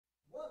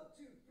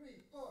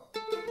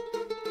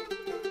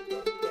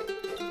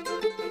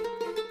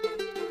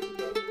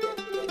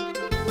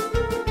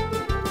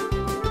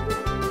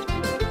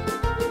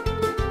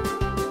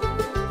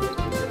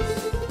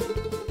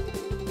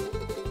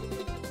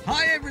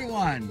Hi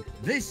everyone,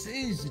 this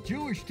is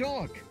Jewish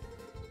Talk,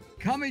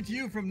 coming to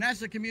you from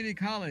Nassau Community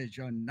College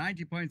on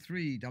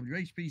 90.3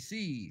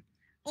 WHPC,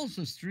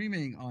 also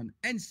streaming on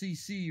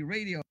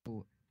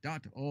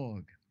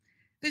nccradio.org.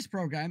 This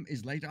program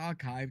is later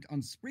archived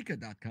on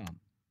Spreaker.com.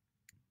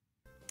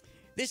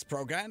 This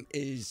program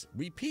is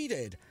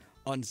repeated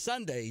on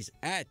Sundays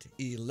at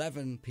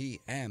 11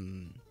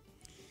 p.m.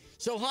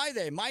 So hi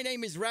there, my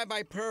name is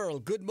Rabbi Perl.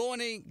 Good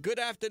morning, good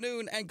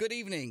afternoon, and good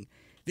evening.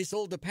 This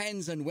all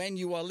depends on when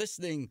you are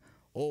listening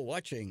or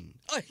watching.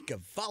 Oh,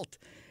 gewalt.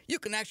 You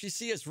can actually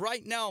see us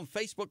right now on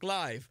Facebook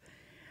Live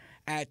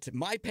at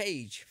my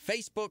page,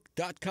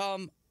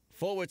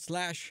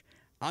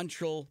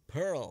 facebook.com/Anchelle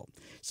Perl.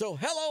 So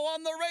hello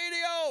on the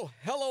radio,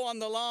 hello on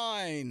the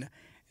line,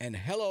 and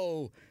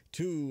hello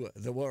to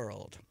the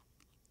world.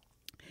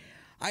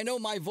 I know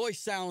my voice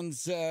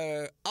sounds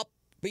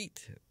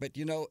upbeat, but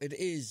you know, it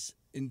is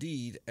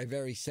indeed a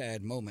very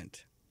sad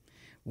moment.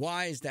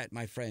 Why is that,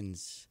 my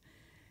friends?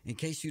 In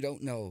case you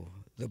don't know,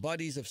 the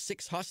bodies of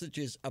 6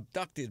 hostages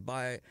abducted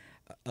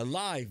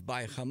alive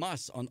by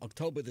Hamas on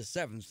October the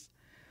 7th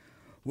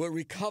were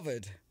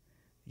recovered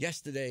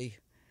yesterday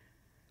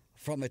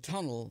from a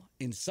tunnel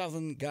in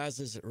southern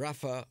Gaza's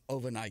Rafah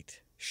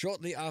overnight,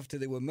 shortly after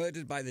they were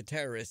murdered by the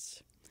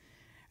terrorists,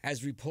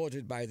 as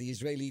reported by the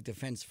Israeli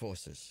Defense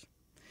Forces.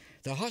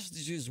 The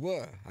hostages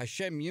were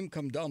Hashem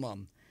Yimkom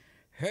Domam,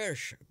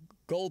 Hirsch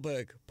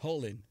Goldberg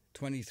Polin,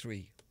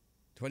 23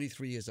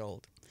 years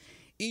old,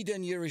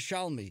 Eden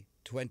Yerushalmi,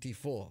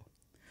 24,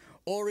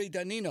 Ori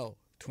Danino,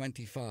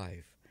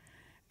 25,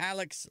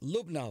 Alex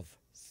Lubnov,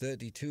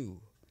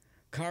 32,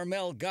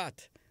 Carmel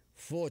Gat,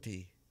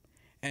 40,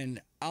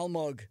 and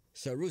Almog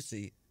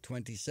Sarusi,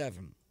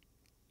 27.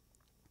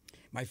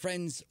 My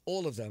friends,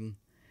 all of them,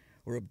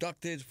 were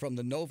abducted from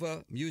the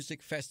Nova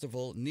Music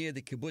Festival near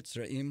the Kibbutz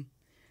Re'im,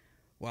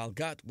 while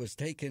Gat was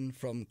taken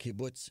from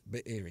Kibbutz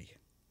Be'eri.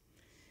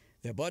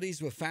 Their bodies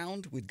were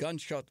found with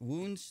gunshot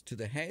wounds to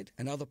the head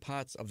and other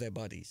parts of their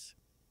bodies.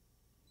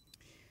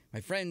 My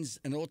friends,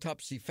 an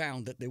autopsy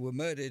found that they were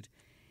murdered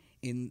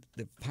in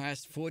the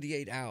past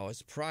 48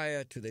 hours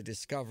prior to the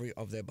discovery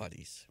of their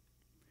bodies.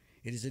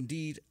 It is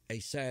indeed a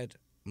sad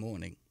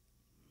morning.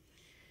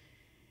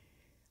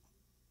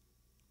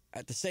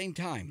 At the same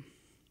time,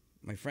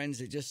 my friends,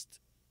 they're just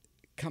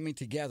coming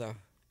together.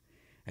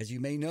 As you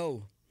may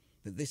know,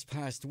 that this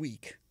past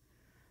week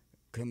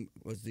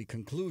was the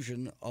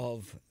conclusion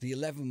of the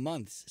 11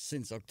 months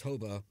since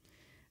October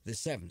the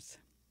 7th.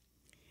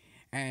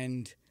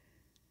 And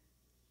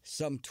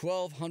some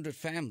 1,200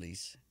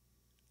 families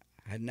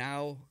are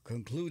now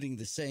concluding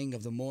the saying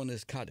of the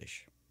mourners'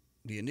 Kaddish,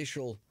 the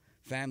initial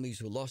families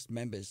who lost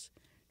members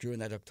during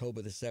that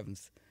October the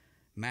 7th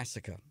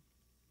massacre.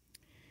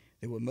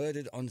 They were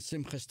murdered on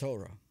Simchas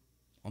Torah,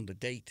 on the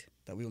date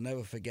that we'll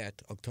never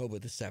forget, October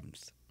the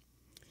 7th.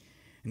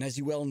 And as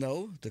you well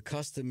know, the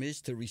custom is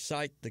to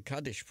recite the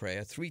Kaddish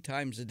prayer 3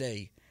 times a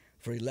day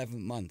for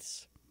 11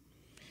 months.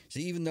 So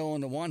even though on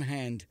the one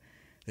hand,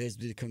 there's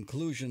the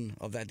conclusion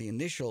of the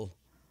initial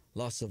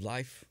loss of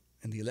life,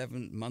 and the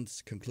 11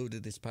 months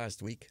concluded this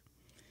past week,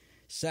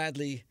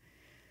 sadly,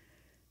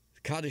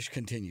 the Kaddish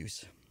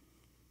continues,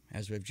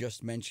 as we've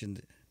just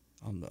mentioned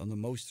on the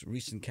most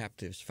recent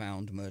captives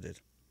found murdered.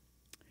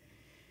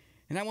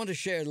 And I want to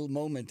share a little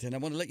moment, and I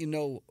want to let you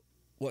know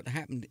what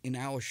happened in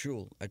our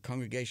shul at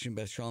Congregation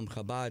Beth Shalom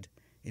Chabad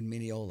in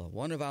Mineola.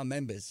 One of our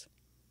members,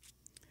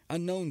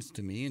 unknown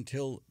to me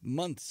until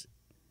months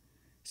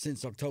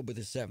since October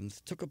the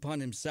 7th, took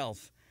upon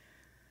himself,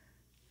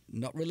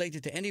 not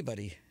related to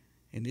anybody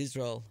in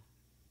Israel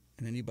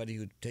and anybody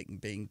who'd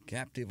been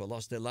captive or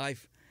lost their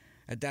life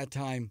at that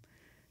time,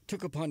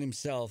 took upon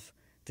himself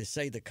to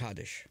say the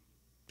Kaddish,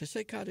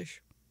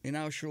 in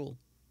our shul.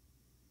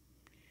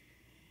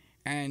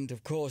 And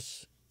of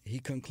course, he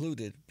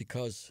concluded,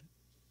 because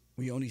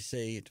we only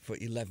say it for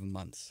 11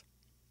 months.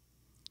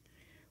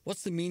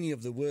 What's the meaning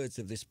of the words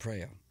of this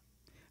prayer,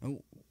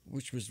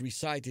 which was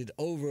recited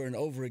over and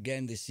over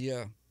again this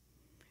year,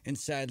 and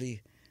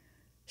sadly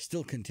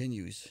still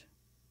continues?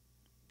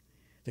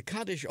 The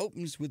Kaddish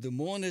opens with the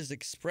mourners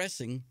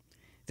expressing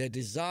their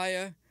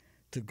desire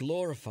to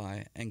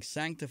glorify and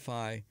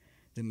sanctify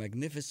the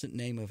magnificent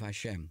name of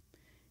Hashem,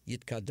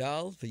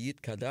 Yitkadal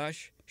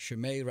v'Yitkadash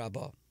Shemei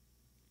Rabbah.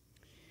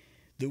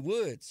 The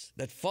words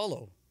that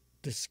follow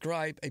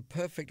describe a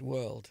perfect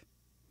world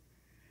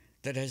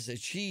that has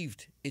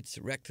achieved its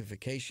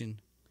rectification,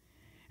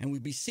 and we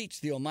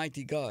beseech the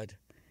Almighty God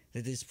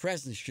that His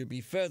presence should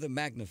be further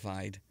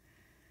magnified,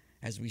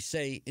 as we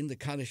say in the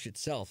Kaddish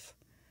itself,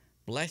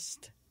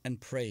 blessed and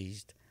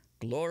praised,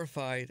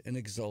 glorified and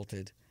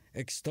exalted,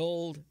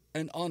 extolled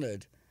and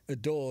honored,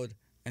 adored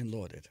and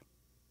lauded.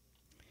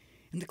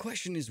 And the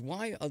question is,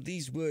 why are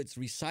these words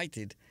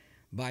recited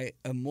by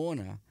a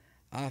mourner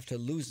after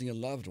losing a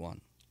loved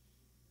one?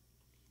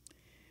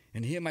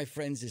 And here, my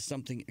friends, is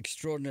something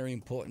extraordinarily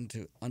important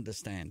to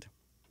understand.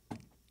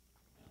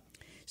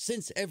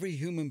 Since every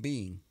human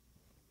being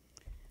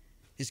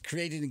is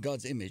created in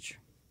God's image,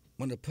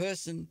 when a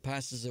person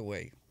passes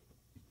away,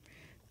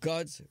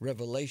 God's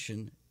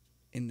revelation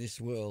in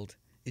this world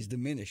is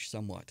diminished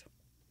somewhat.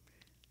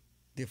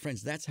 Dear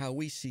friends, that's how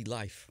we see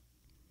life.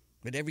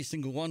 But every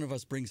single one of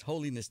us brings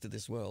holiness to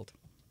this world.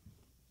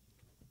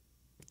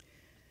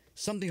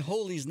 Something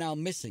holy is now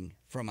missing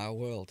from our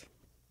world.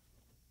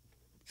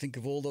 Think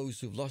of all those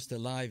who've lost their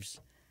lives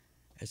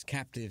as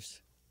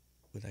captives.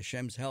 With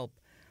Hashem's help,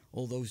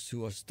 all those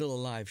who are still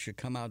alive should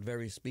come out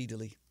very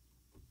speedily.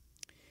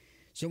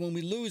 So when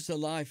we lose a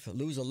life,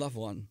 lose a loved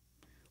one,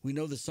 we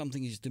know that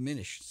something is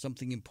diminished,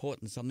 something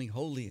important, something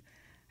holy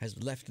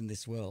has left in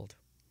this world.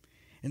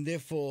 And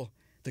therefore,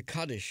 the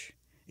Kaddish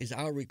is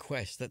our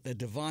request that the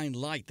divine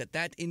light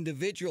that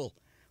individual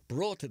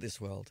brought to this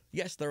world.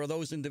 Yes, there are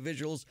those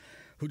individuals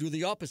who do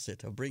the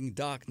opposite of bringing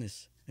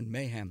darkness and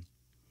mayhem.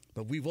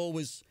 But we've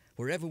always,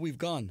 wherever we've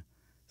gone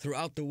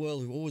throughout the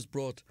world, we've always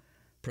brought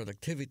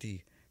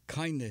productivity,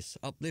 kindness,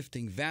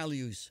 uplifting,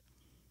 values,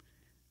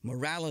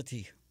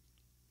 morality.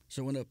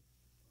 So when a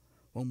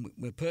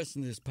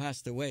person has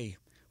passed away,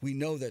 we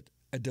know that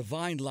a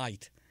divine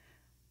light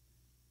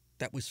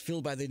that was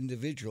filled by the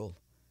individual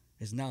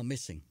is now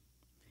missing.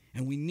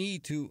 And we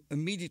need to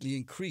immediately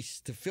increase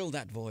to fill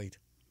that void.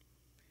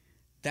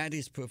 That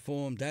is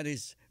performed, that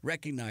is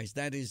recognized,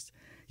 that is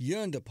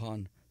yearned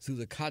upon through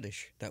the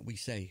Kaddish that we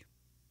say.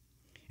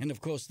 And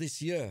of course,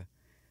 this year,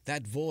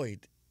 that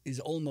void is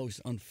almost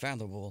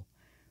unfathomable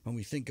when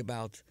we think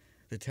about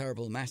the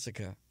terrible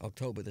massacre,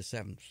 October the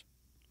 7th.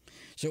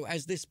 So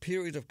as this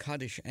period of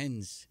Kaddish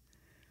ends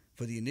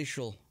for the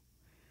initial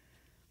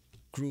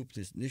group,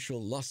 this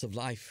initial loss of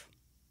life,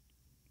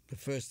 the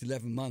first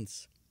 11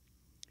 months,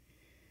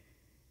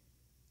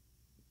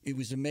 it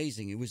was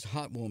amazing, it was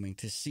heartwarming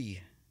to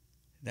see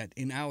that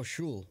in our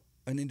shul,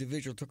 an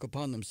individual took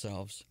upon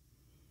themselves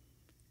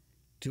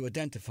to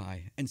identify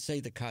and say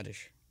the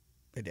Kaddish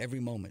at every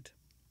moment.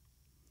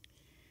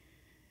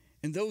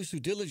 And those who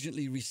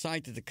diligently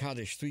recited the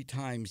Kaddish 3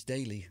 times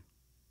daily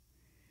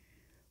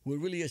were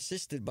really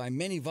assisted by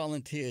many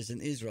volunteers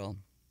in Israel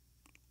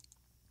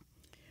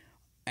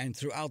and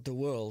throughout the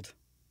world,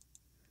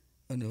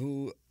 and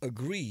who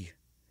agree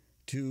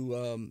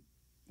to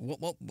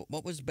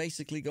what was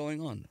basically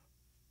going on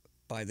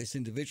by this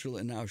individual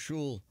in our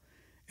shul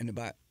and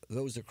about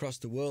those across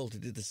the world who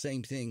did the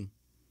same thing,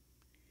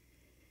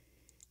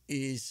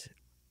 is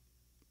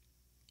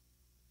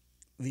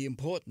the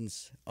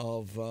importance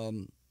of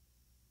why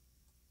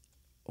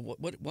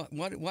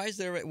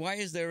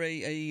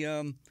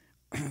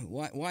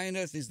on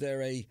earth is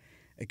there a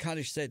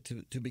Kaddish said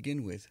to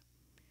begin with?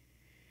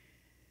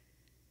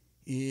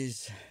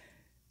 Is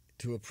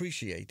to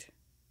appreciate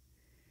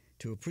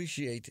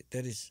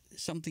that is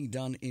something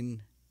done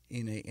in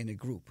a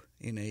group,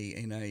 in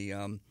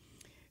a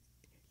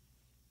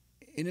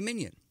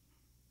minyan.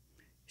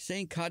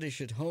 Saying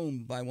Kaddish at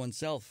home by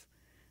oneself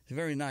is a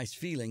very nice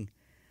feeling,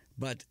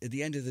 but at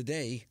the end of the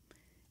day,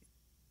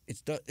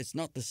 it's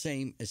not the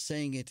same as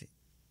saying it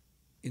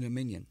in a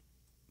minyan,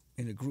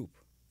 in a group,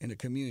 in a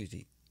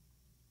community.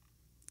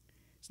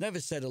 It's never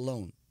said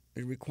alone.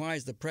 It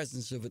requires the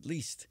presence of at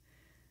least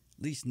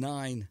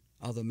 9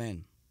 other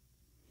men.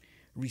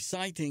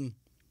 Reciting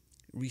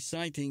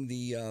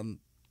the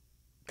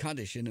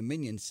Kaddish in a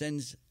minyan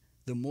sends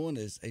the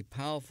mourners a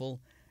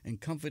powerful and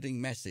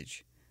comforting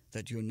message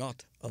that you're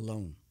not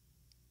alone.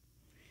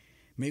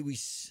 May we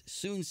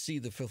soon see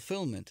the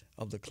fulfillment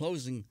of the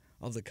closing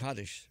of the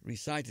Kaddish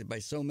recited by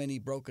so many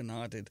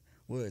broken-hearted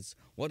words.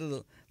 What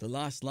are the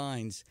last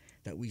lines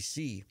that we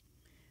see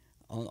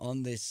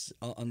on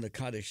the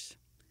Kaddish?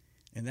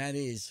 And that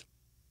is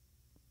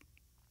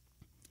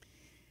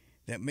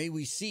that may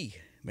we soon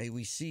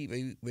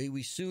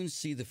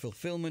see the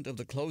fulfillment of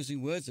the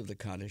closing words of the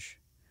Kaddish.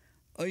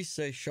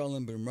 Oiseh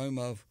shalom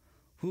b'mromav,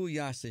 hu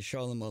yaseh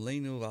shalom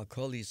aleinu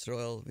v'al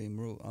Yisrael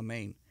v'imru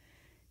amen.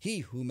 He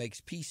who makes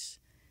peace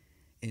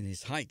in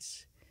his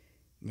heights,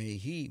 may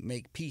he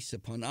make peace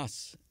upon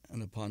us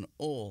and upon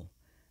all.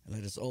 And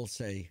let us all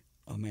say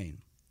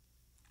amen.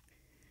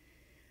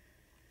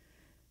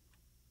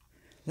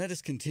 Let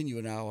us continue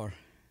in our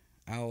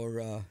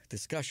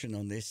discussion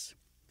on this,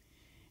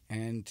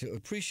 and to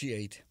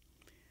appreciate.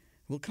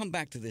 We'll come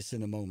back to this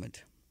in a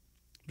moment.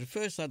 But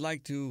first, I'd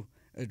like to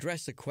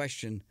address a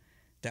question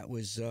that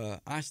was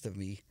asked of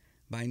me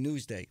by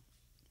Newsday.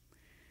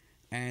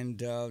 And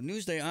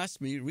Newsday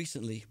asked me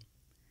recently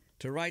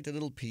to write a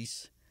little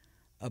piece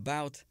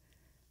about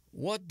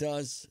what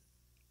does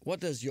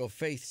your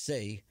faith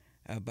say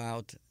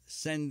about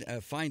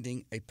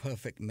finding a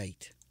perfect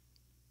mate?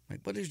 Like,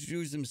 what does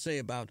Judaism say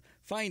about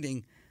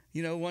finding,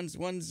 one's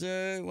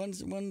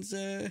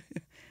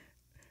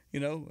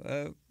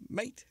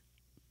mate?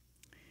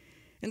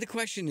 And the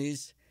question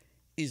is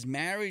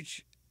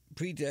marriage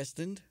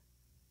predestined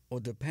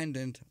or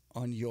dependent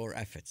on your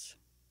efforts?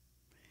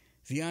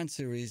 The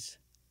answer is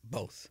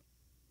both.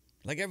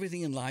 Like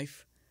everything in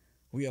life,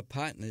 we are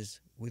partners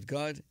with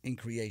God in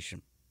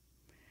creation.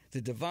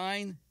 The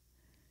divine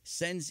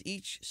sends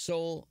each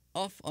soul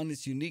off on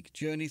its unique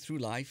journey through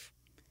life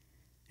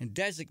and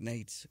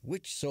designates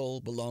which soul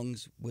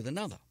belongs with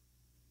another.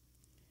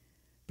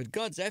 But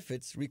God's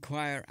efforts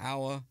require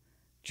our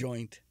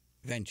joint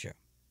venture.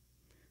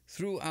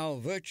 Through our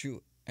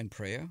virtue and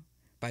prayer,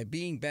 by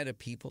being better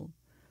people,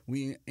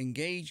 we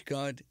engage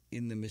God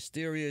in the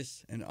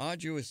mysterious and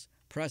arduous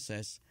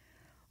process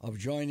of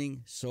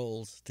joining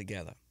souls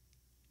together.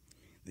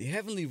 The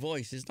heavenly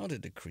voice is not a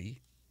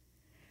decree,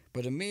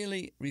 but it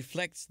merely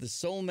reflects the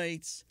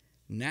soulmate's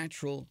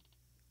natural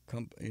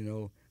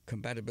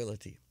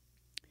compatibility.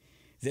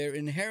 Their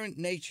inherent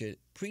nature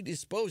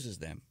predisposes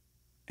them,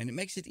 and it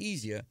makes it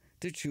easier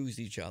to choose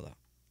each other.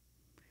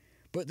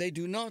 But they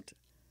do not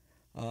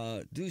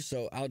do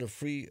so out of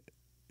free.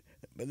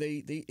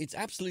 It's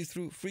absolutely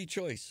through free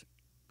choice.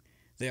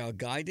 They are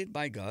guided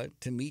by God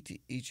to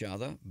meet each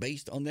other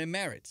based on their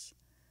merits,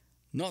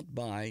 not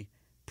by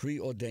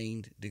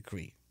preordained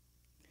decree.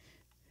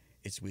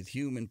 It's with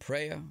human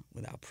prayer,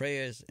 with our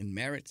prayers and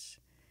merits,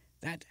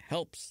 that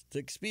helps to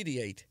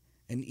expedite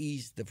and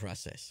ease the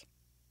process.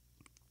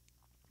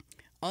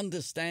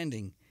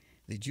 Understanding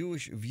the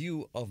Jewish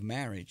view of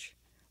marriage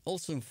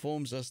also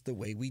informs us the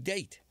way we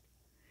date.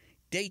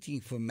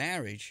 Dating for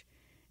marriage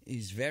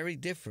is very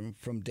different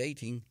from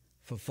dating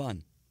for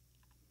fun.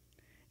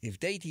 If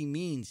dating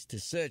means to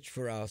search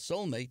for our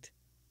soulmate,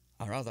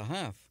 our other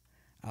half,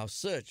 our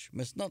search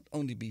must not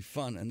only be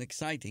fun and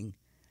exciting,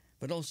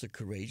 but also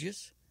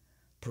courageous,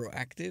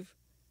 proactive,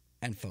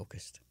 and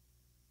focused.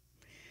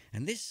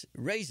 And this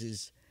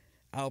raises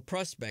our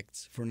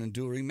prospects for an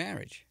enduring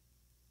marriage.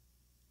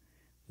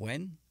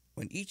 When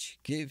each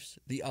gives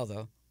the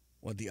other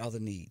what the other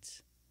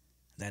needs.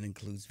 That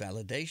includes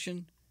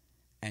validation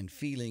and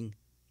feeling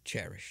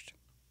cherished.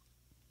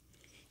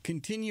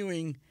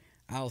 Continuing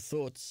our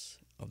thoughts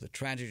of the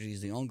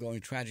tragedies, the ongoing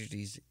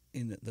tragedies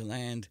in the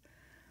land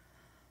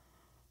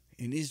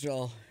in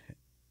Israel,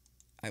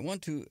 I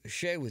want to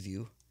share with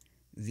you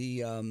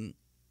the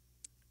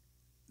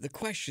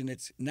question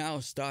that's now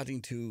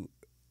starting to,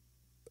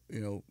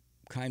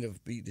 kind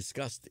of be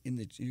discussed in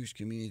the Jewish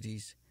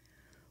communities,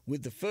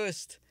 with the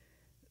first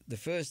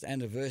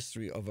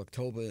anniversary of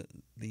October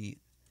the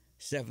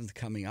 7th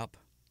coming up.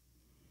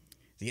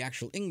 The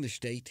actual English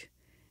date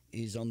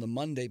is on the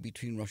Monday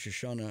between Rosh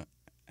Hashanah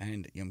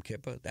and Yom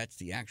Kippur. That's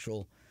the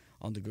actual,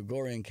 on the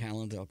Gregorian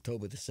calendar,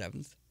 October the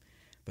 7th.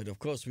 But of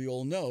course, we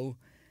all know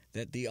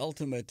that the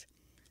ultimate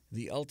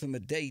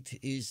date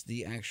is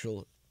the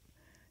actual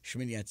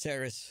Shmini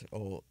Atzeres,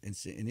 or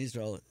in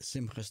Israel,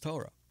 Simchas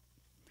Torah,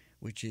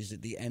 which is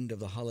at the end of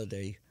the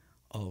holiday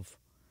of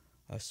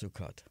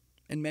Sukkot.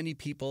 And many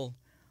people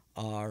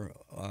are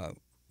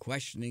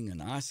questioning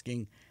and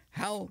asking,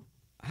 how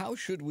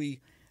should we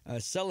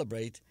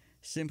celebrate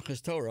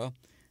Simchas Torah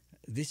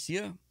this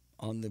year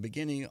on the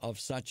beginning of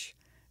such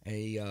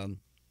a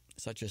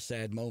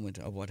sad moment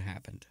of what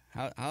happened?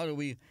 How are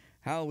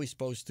we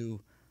supposed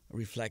to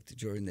reflect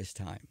during this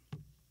time?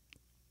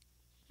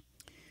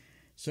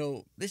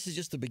 So this is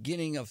just the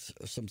beginning of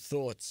some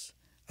thoughts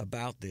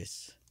about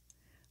this,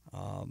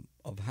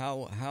 of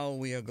how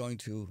we are going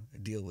to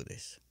deal with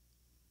this.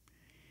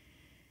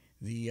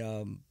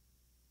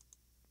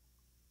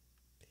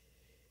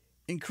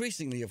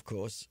 Increasingly, of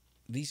course,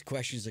 these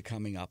questions are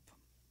coming up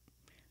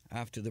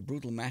after the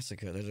brutal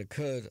massacre that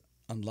occurred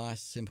on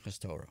last Simchas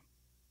Torah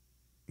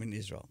in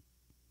Israel.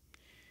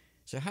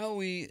 So how are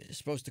we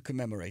supposed to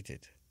commemorate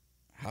it?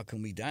 How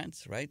can we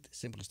dance, right?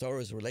 Simchas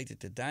Torah is related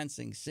to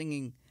dancing,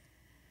 singing.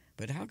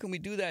 But how can we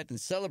do that and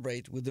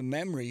celebrate with the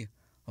memory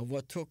of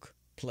what took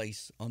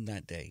place on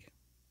that day?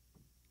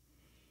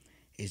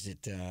 Is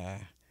it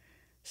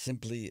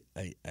simply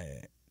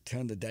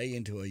turn the day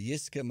into a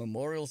Yiska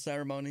memorial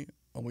ceremony?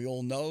 And we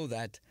all know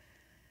that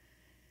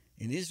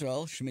in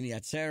Israel, Shmini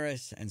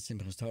Atzeres and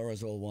Simchas Torah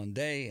is all one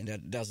day, and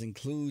that does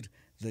include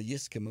the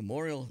Yiska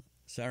memorial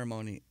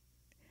ceremony.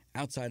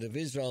 Outside of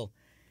Israel,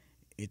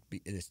 it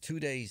is 2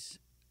 days.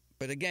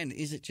 But again,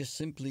 is it just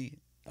simply,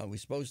 are we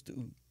supposed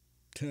to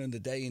turn the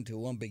day into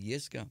one big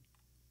Yiska?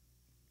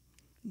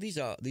 These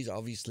are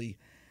obviously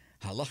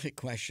halachic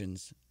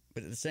questions,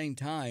 but at the same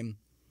time,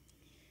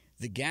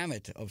 the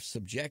gamut of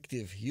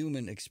subjective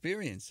human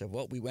experience of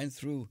what we went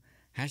through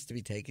has to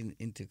be taken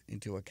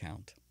into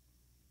account.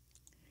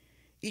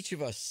 Each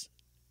of us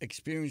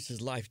experiences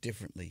life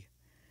differently,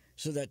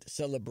 so that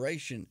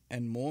celebration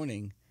and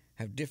mourning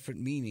have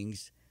different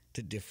meanings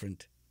to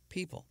different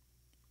people.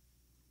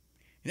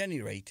 At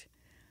any rate,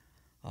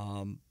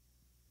 an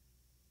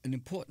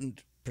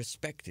important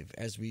perspective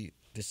as we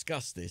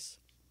discuss this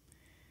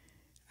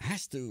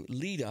has to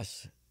lead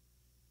us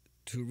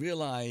to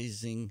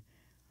realizing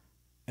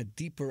a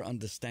deeper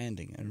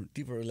understanding and a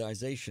deeper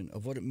realization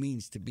of what it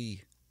means to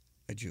be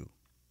a Jew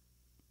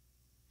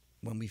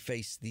when we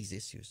face these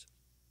issues.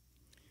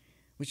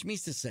 Which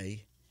means to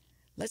say,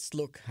 let's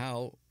look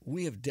how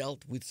we have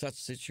dealt with such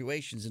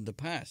situations in the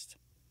past.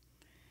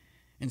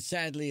 And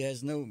sadly,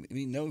 there's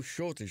no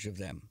shortage of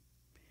them.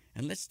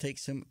 And let's take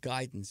some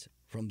guidance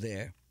from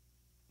there.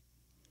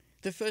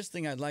 The first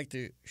thing I'd like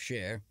to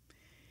share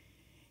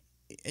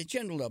a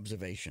general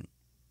observation.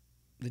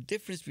 The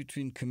difference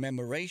between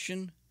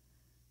commemoration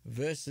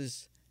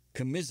versus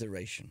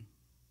commiseration.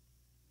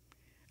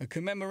 A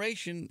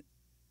commemoration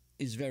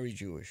is very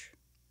Jewish.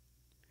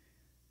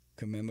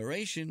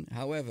 Commemoration,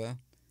 however,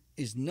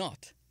 is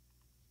not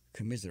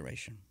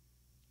commiseration.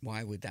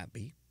 Why would that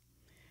be?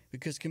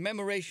 Because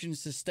commemoration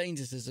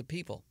sustains us as a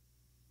people.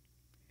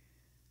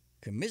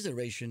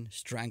 Commiseration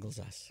strangles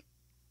us.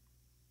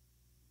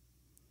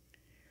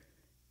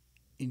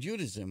 In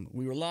Judaism,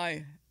 we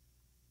rely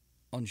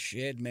on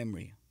shared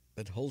memory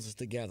that holds us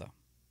together,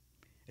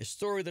 a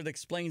story that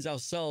explains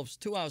ourselves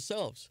to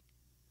ourselves.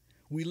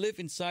 We live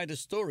inside a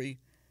story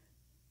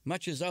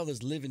much as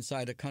others live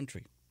inside a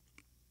country.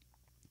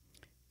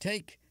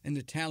 Take an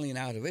Italian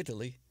out of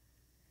Italy,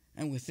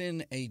 and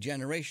within a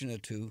generation or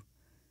two,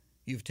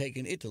 you've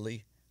taken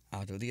Italy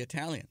out of the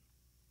Italian.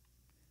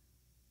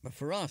 But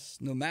for us,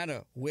 no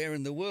matter where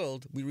in the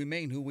world, we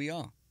remain who we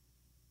are.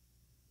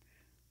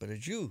 But a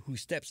Jew who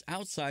steps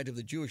outside of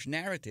the Jewish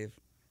narrative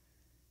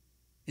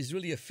is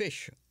really a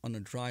fish on a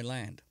dry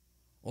land,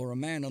 or a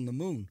man on the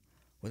moon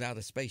without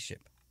a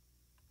spaceship.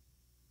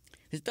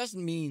 This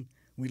doesn't mean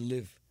we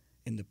live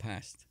in the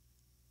past.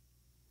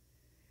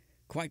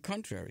 Quite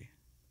contrary,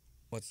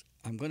 what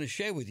I'm going to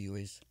share with you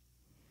is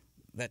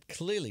that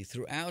clearly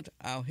throughout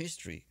our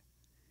history,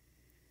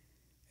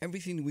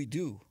 everything we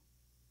do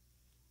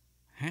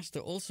has to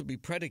also be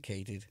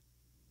predicated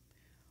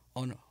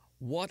on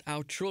what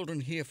our children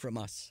hear from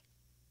us.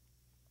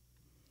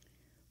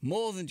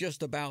 More than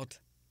just about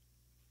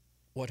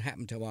what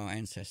happened to our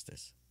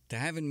ancestors, to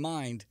have in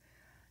mind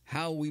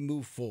how we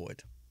move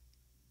forward.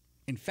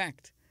 In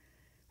fact,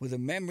 with a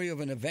memory of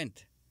an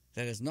event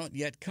that has not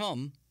yet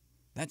come,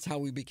 that's how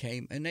we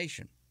became a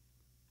nation.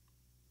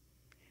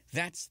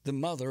 That's the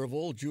mother of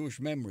all Jewish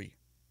memory.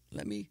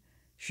 Let me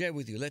share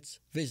with you. Let's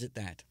visit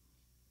that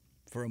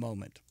for a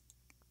moment.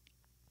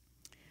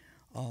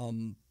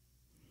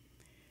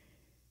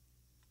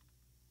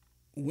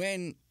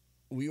 When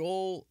we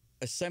all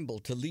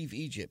assembled to leave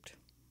Egypt,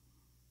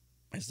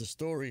 as the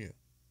story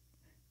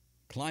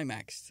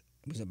climaxed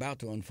was about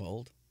to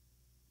unfold,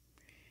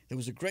 there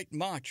was a great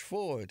march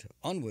forward,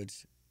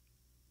 onwards,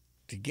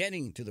 to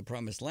getting to the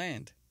promised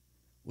land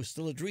was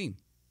still a dream.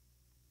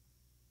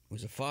 It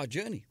was a far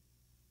journey.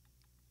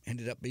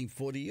 Ended up being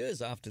 40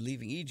 years after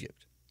leaving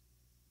Egypt.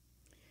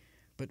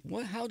 But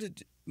how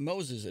did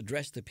Moses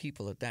address the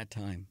people at that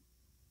time?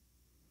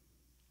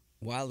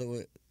 While they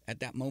were at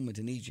that moment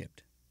in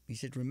Egypt, he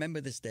said, "Remember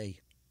this day."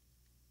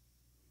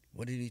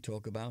 What did he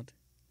talk about?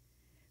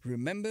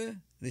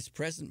 Remember this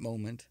present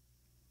moment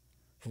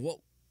for what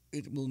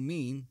it will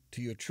mean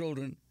to your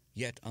children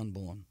yet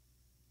unborn.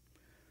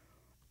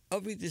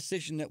 Every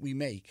decision that we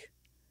make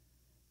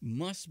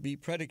must be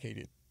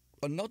predicated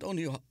on not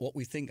only what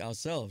we think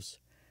ourselves,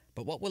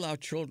 but what will our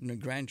children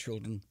and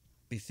grandchildren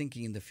be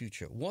thinking in the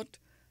future? What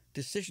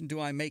decision do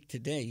I make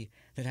today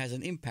that has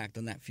an impact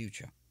on that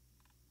future?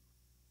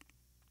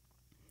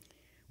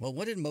 Well,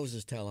 what did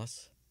Moses tell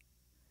us?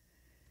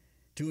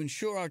 To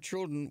ensure our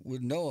children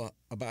would know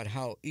about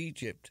how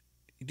Egypt,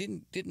 he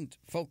didn't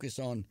focus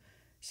on,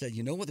 said,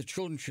 you know what the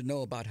children should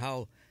know about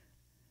how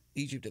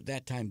Egypt at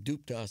that time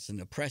duped us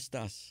and oppressed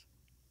us.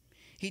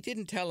 He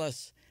didn't tell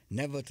us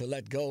never to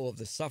let go of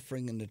the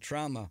suffering and the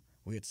trauma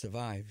we had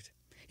survived.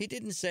 He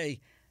didn't say,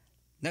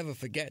 never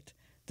forget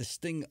the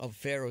sting of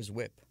Pharaoh's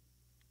whip.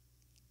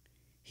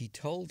 He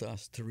told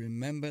us to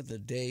remember the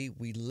day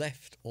we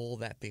left all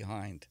that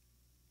behind.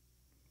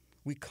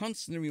 We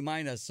constantly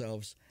remind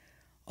ourselves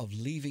of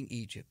leaving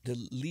Egypt, the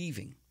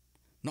leaving.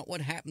 Not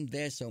what happened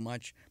there so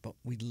much, but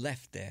we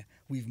left there.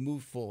 We've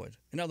moved forward.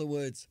 In other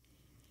words,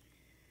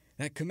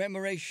 that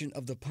commemoration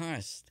of the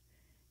past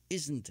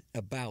isn't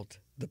about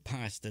the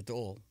past at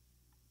all.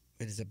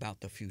 It is about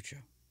the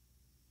future.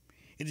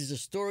 It is a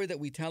story that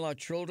we tell our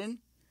children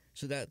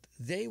so that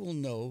they will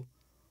know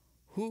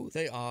who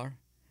they are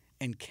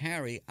and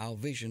carry our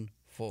vision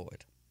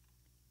forward.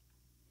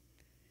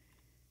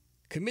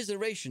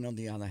 Commiseration, on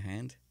the other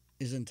hand,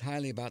 is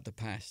entirely about the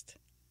past,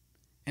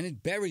 and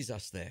it buries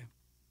us there.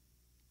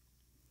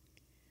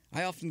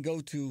 I often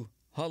go to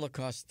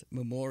Holocaust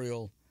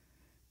memorial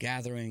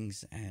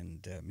gatherings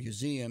and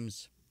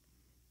museums,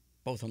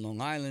 both on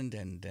Long Island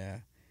and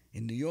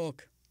in New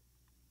York.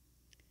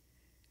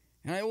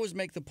 And I always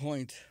make the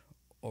point,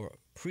 or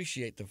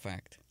appreciate the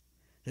fact,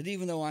 that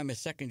even though I'm a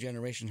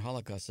second-generation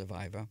Holocaust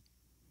survivor,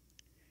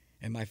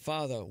 and my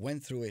father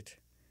went through it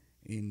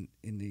in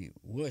the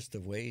worst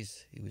of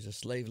ways, he was a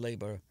slave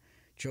laborer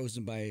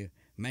chosen by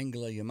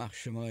Mengele Yamach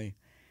Shemoy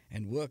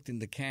and worked in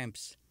the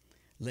camps,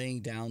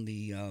 laying down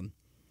the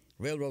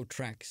railroad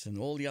tracks and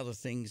all the other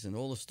things and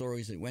all the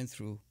stories that went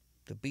through,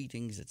 the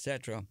beatings,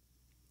 etc.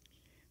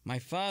 My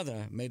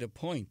father made a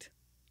point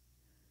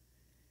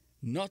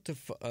not to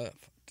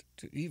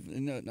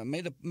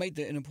made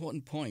an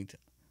important point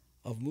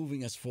of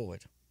moving us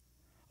forward,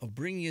 of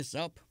bringing us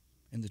up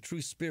in the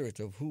true spirit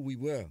of who we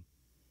were,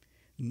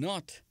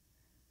 not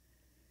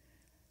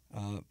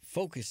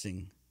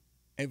focusing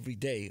every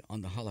day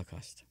on the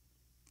Holocaust.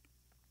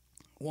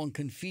 One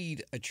can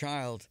feed a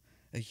child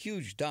a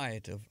huge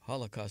diet of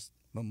Holocaust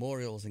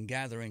memorials and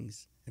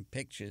gatherings and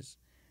pictures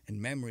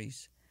and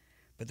memories,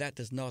 but that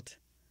does not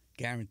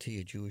guarantee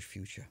a Jewish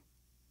future.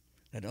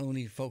 That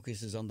only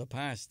focuses on the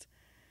past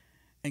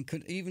and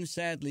could even,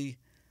 sadly,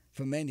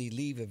 for many,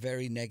 leave a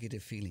very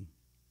negative feeling.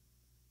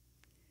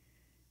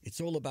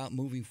 It's all about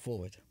moving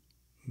forward.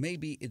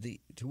 Maybe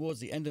towards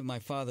the end of my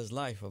father's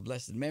life of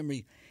blessed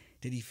memory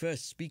did he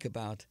first speak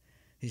about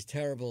his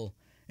terrible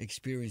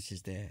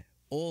experiences there.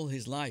 All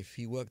his life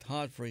he worked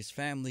hard for his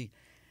family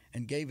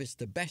and gave us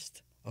the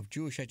best of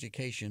Jewish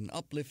education,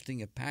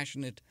 uplifting a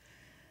passionate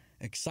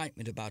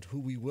excitement about who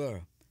we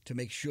were to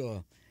make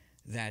sure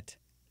that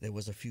there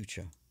was a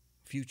future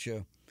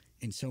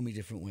in so many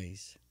different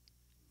ways.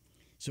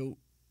 So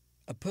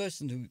a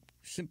person who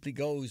simply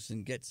goes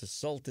and gets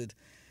assaulted,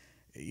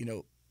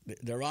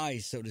 their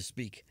eyes, so to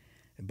speak,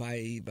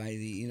 by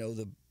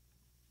the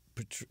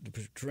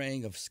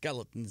portraying of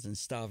skeletons and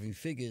starving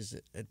figures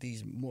at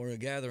these memorial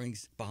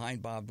gatherings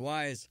behind barbed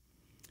wires,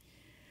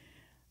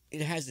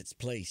 it has its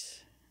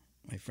place,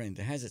 my friend.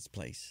 It has its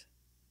place.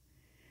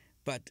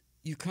 But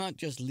you can't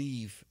just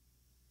leave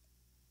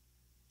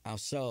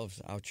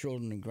ourselves, our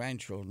children and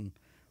grandchildren,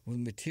 with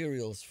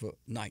materials for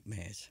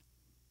nightmares.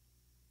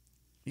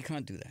 You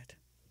can't do that.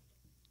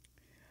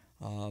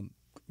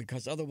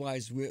 Because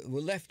otherwise we're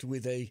left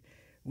with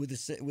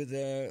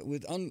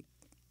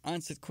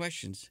unanswered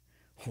questions.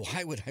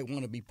 Why would I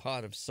want to be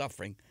part of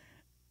suffering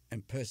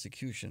and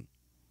persecution?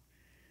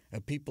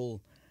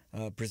 People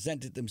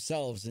presented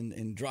themselves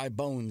in dry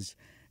bones,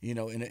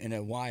 in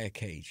a wire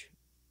cage.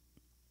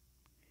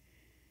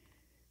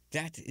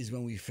 That is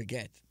when we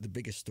forget the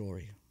bigger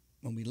story.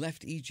 When we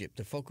left Egypt,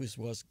 the focus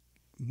was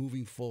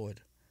moving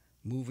forward.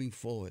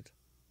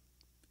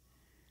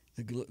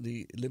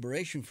 The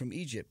liberation from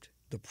Egypt,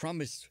 the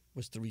promise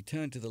was to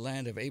return to the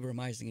land of Abraham,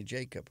 Isaac, and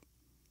Jacob,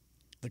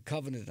 the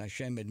covenant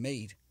Hashem had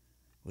made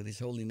with his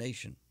holy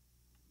nation.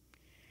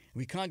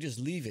 We can't just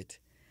leave it,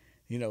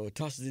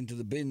 toss it into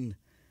the bin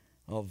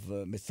of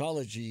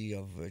mythology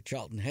of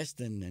Charlton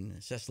Heston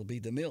and Cecil B.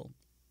 DeMille.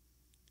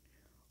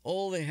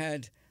 All they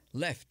had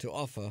left to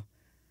offer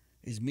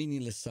is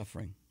meaningless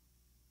suffering.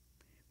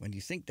 When you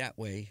think that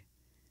way,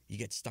 you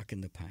get stuck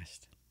in the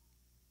past.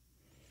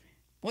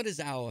 What does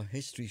our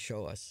history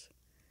show us?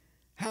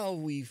 How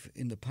we've,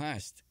 in the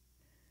past,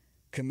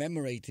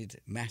 commemorated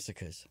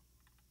massacres.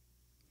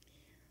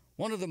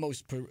 One of the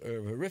most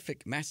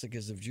horrific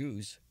massacres of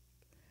Jews,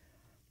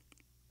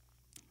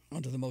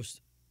 under the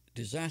most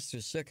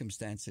disastrous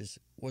circumstances,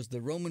 was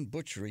the Roman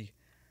butchery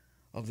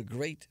of the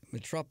great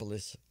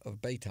metropolis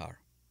of Beitar.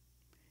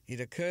 It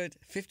occurred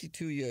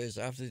 52 years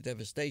after the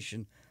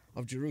devastation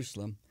of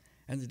Jerusalem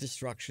and the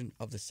destruction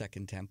of the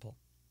Second Temple.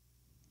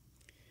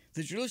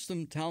 The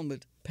Jerusalem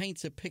Talmud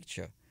paints a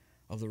picture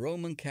of the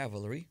Roman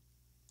cavalry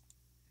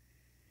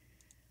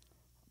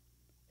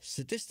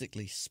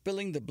sadistically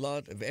spilling the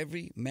blood of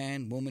every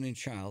man, woman, and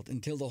child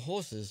until the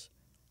horses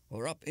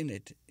were up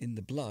in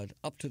the blood,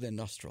 up to their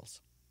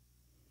nostrils.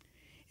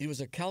 It was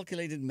a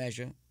calculated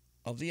measure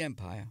of the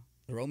empire,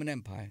 the Roman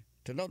Empire,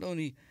 to not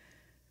only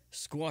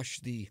squash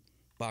the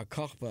Bar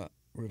Kokhba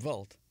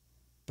revolt,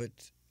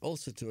 but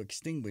also to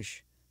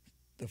extinguish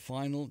the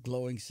final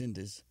glowing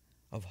cinders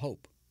of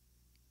hope.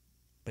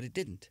 But it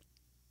didn't.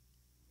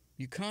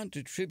 You can't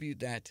attribute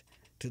that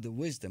to the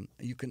wisdom.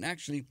 You can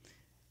actually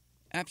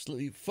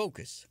absolutely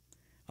focus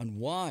on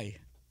why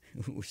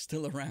we're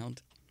still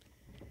around,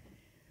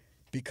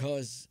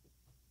 because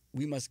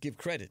we must give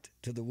credit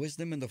to the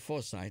wisdom and the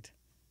foresight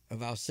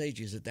of our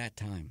sages at that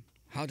time.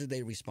 How did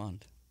they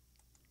respond?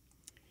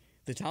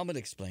 The Talmud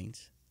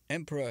explains,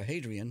 Emperor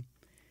Hadrian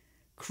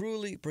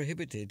cruelly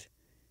prohibited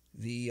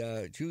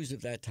the Jews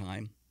of that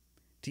time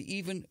to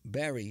even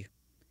bury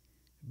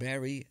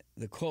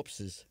the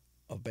corpses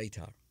of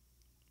Beitar.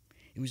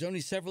 It was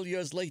only several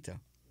years later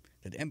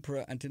that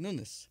Emperor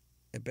Antoninus,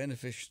 a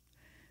beneficent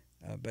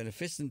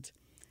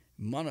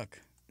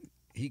monarch,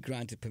 he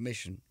granted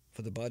permission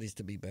for the bodies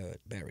to be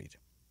buried.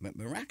 But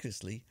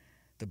miraculously,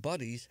 the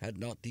bodies had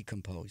not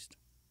decomposed.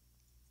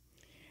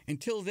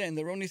 Until then,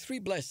 there were only 3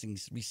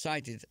 blessings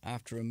recited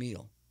after a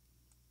meal.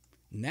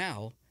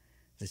 Now,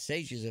 the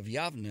sages of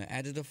Yavne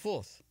added a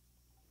 4th,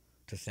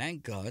 to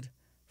thank God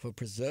for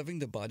preserving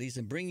the bodies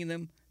and bringing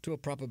them to a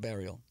proper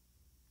burial.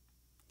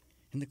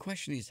 And the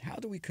question is, how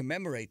do we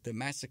commemorate the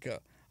massacre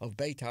of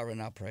Beitar in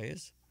our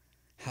prayers?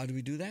 How do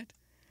we do that?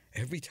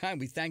 Every time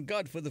we thank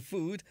God for the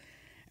food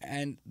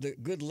and the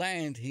good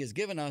land he has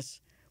given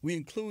us, we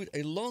include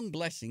a long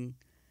blessing.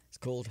 It's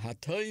called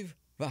Hatov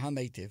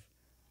V'Hametiv,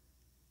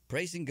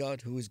 praising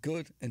God who is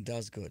good and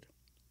does good.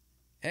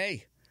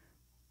 Hey,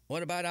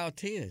 what about our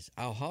tears,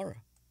 our horror?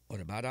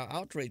 What about our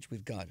outrage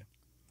with God?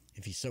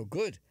 If he's so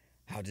good,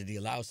 how did he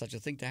allow such a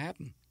thing to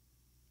happen?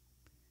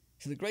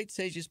 So the great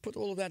sages put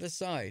all of that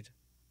aside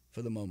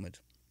for the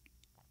moment,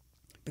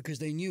 because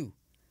they knew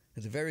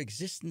that the very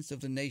existence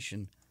of the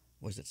nation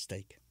was at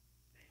stake.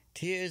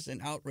 Tears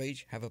and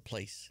outrage have a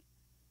place,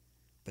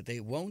 but they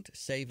won't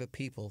save a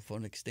people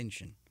from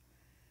extinction.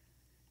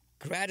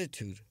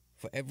 Gratitude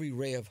for every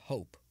ray of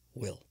hope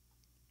will.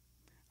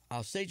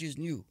 our sages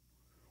knew,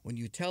 when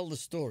you tell the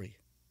story,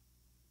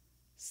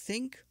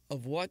 think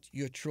of what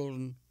your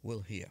children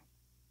will hear.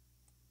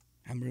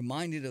 I'm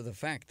reminded of the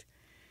fact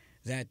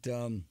that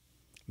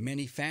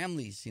many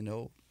families,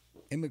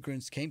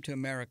 immigrants came to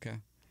America,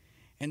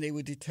 and they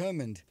were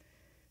determined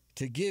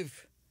to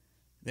give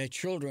their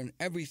children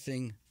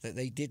everything that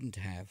they didn't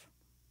have.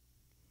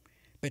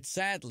 But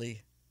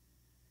sadly,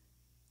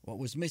 what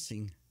was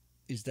missing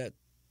is that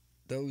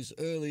those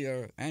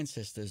earlier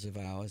ancestors of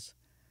ours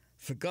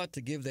forgot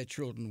to give their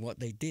children what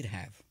they did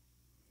have.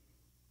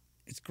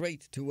 It's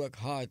great to work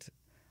hard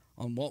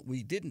on what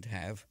we didn't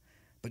have,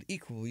 but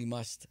equally we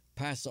must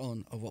pass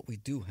on of what we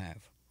do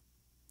have.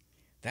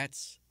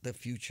 That's the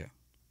future.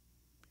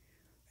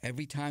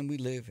 Every time we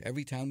live,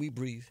 every time we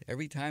breathe,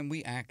 every time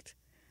we act,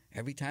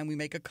 every time we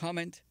make a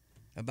comment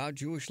about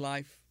Jewish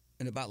life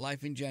and about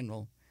life in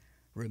general,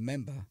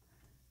 remember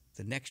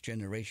the next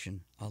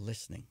generation are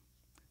listening.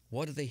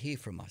 What do they hear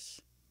from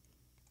us?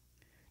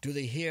 Do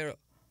they hear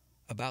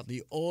about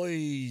the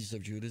oys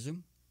of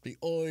Judaism, the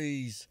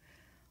oys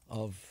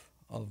of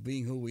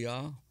being who we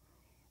are,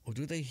 or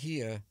do they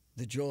hear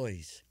the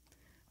joys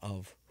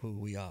of who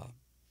we are?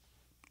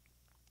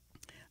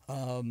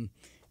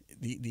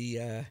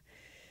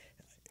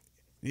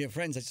 Dear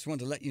friends, I just want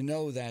to let you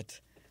know that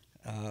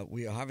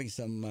we are having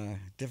some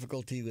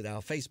difficulty with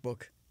our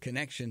Facebook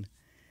connection,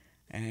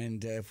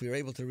 and if we're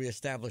able to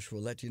reestablish,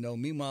 we'll let you know.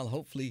 Meanwhile,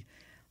 hopefully,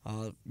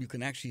 you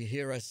can actually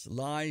hear us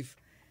live,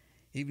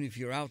 even if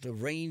you're out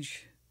of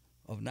range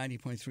of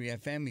 90.3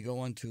 FM. You go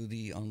on to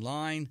the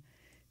online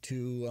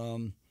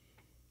to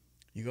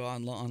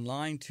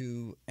online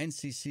to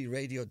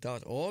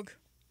nccradio.org,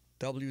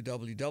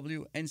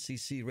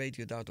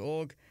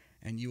 www.nccradio.org,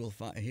 and you will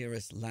hear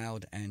us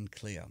loud and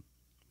clear.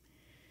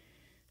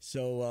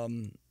 So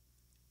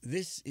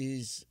this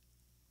is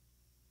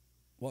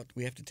what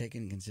we have to take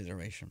into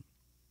consideration.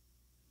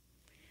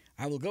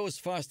 I will go as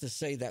far as to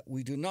say that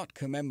we do not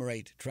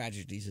commemorate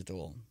tragedies at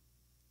all,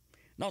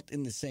 not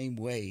in the same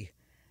way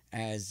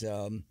as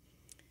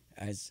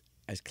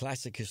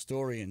classic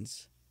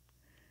historians,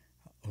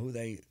 who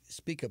they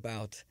speak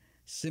about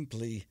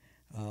simply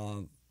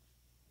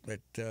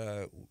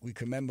that we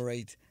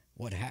commemorate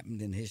what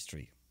happened in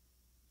history.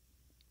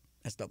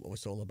 That's not what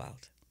it's all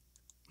about.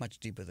 Much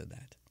deeper than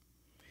that.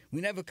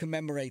 We never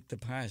commemorate the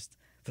past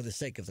for the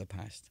sake of the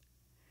past.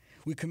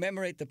 We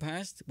commemorate the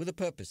past with a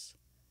purpose,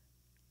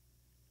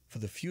 for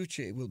the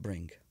future it will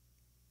bring.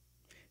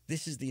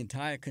 This is the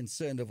entire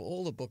concern of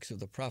all the books of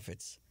the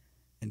prophets,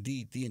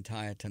 indeed the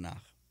entire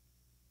Tanakh.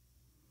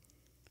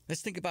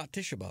 Let's think about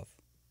Tisha B'Av.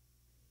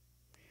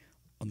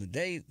 On the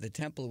day the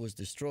temple was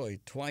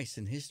destroyed twice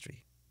in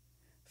history,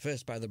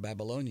 first by the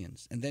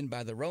Babylonians and then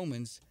by the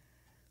Romans,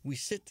 we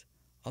sit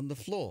on the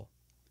floor,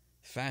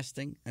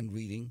 fasting and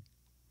reading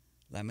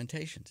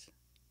Lamentations.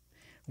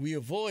 We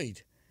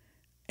avoid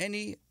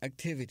any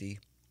activity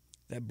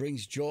that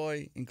brings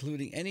joy,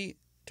 including any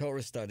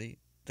Torah study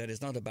that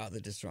is not about the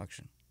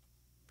destruction.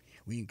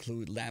 We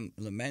include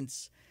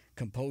laments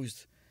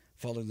composed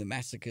following the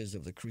massacres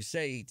of the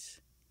Crusades,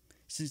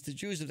 since the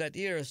Jews of that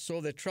era saw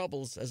their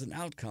troubles as an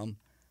outcome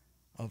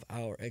of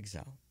our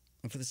exile.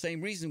 And for the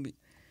same reason,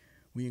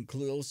 we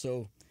include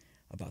also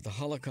about the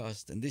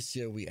Holocaust, and this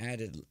year we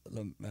added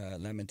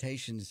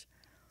lamentations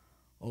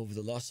over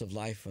the loss of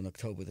life on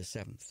October the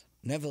 7th.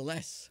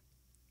 Nevertheless,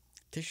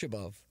 Tisha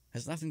B'Av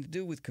has nothing to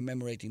do with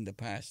commemorating the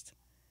past.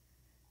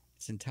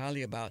 It's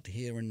entirely about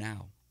here and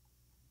now.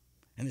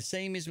 And the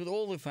same is with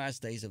all the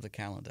fast days of the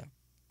calendar.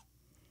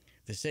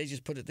 The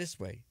sages put it this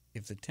way: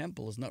 if the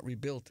temple is not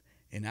rebuilt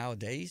in our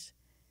days,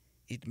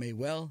 it may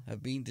well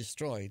have been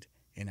destroyed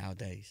in our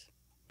days.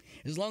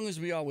 As long as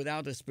we are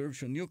without a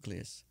spiritual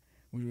nucleus,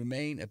 we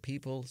remain a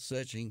people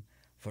searching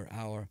for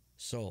our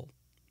soul.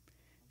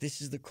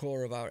 This is the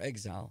core of our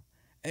exile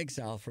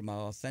from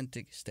our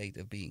authentic state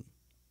of being.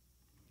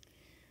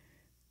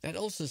 That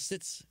also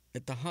sits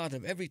at the heart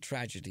of every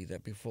tragedy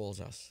that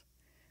befalls us,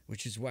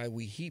 which is why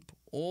we heap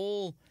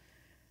all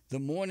the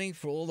mourning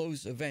for all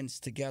those events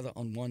together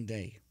on one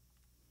day.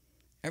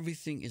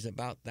 Everything is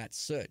about that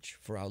search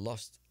for our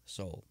lost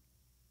soul.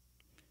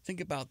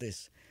 Think about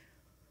this.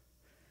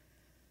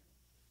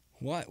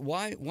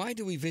 Why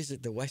do we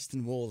visit the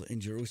Western Wall in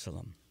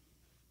Jerusalem?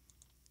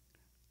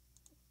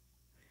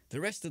 The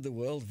rest of the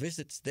world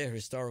visits their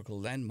historical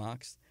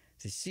landmarks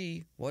to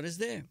see what is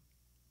there.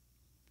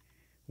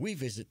 We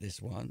visit this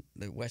one,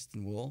 the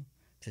Western Wall,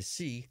 to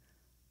see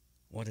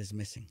what is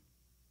missing.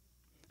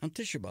 On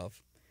Tisha B'Av,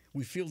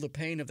 we feel the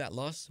pain of that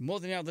loss more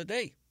than any other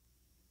day,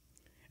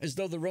 as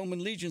though the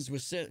Roman legions were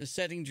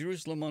setting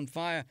Jerusalem on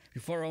fire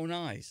before our own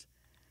eyes.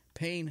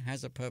 Pain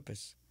has a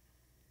purpose.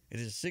 It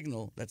is a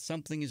signal that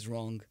something is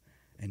wrong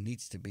and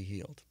needs to be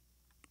healed.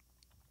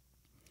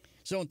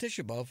 So on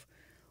Tisha B'Av,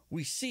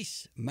 we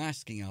cease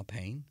masking our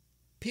pain,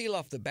 peel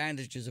off the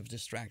bandages of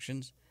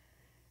distractions,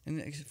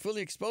 and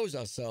fully expose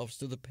ourselves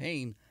to the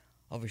pain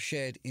of a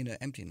shared inner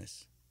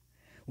emptiness.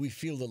 We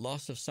feel the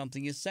loss of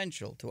something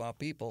essential to our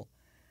people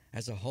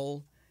as a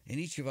whole, and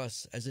each of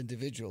us as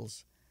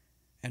individuals,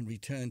 and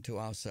return to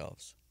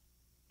ourselves.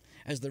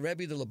 As the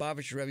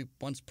Lubavitcher Rebbe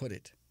once put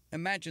it,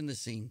 imagine the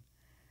scene.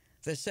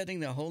 They're setting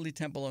the holy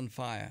temple on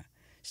fire.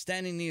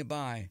 Standing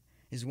nearby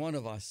is one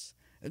of us,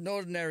 an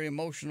ordinary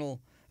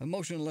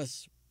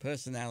emotionless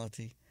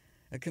personality,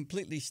 a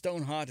completely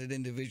stone-hearted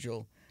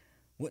individual,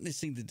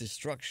 witnessing the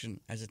destruction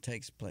as it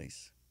takes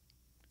place.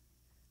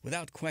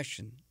 Without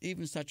question,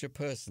 even such a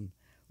person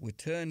would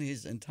turn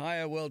his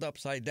entire world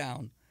upside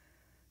down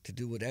to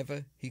do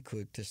whatever he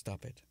could to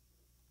stop it.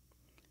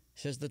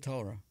 Says the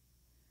Torah,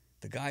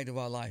 the guide of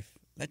our life,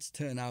 let's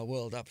turn our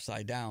world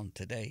upside down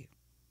today.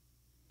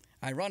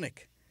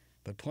 Ironic,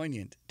 but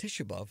poignant,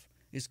 Tisha B'Av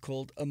is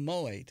called a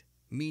moed,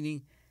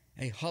 meaning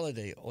a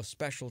holiday or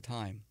special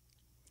time.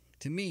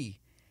 To me,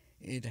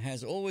 it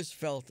has always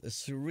felt a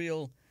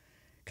surreal,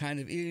 kind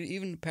of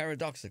even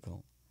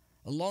paradoxical.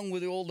 Along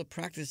with all the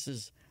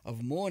practices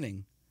of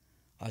mourning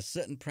are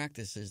certain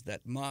practices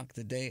that mark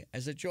the day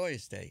as a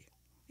joyous day.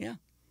 Yeah,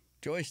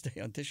 joyous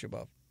day on Tisha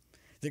B'Av.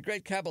 The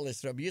great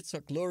Kabbalist Rabbi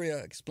Yitzchak Luria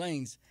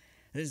explains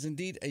it is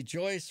indeed a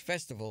joyous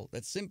festival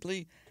that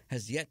simply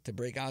has yet to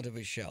break out of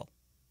its shell.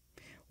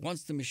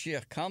 Once the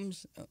Mashiach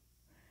comes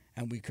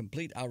and we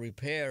complete our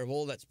repair of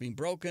all that's been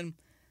broken,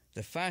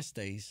 the fast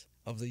days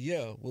of the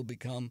year will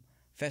become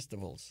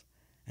festivals,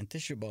 and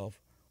Tisha B'Av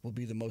will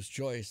be the most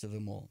joyous of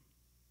them all.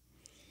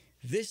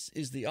 This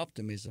is the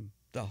optimism,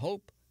 the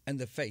hope, and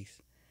the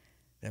faith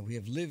that we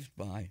have lived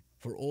by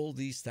for all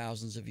these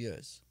thousands of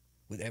years.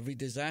 With every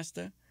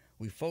disaster,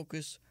 we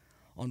focus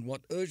on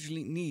what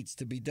urgently needs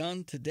to be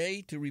done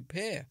today to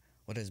repair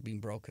what has been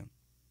broken.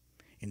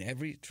 In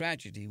every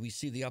tragedy, we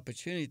see the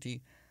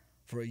opportunity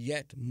for a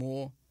yet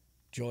more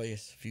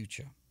joyous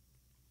future.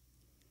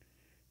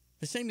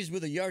 The same is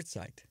with a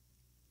yahrzeit,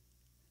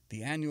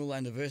 the annual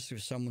anniversary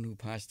of someone who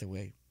passed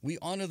away. We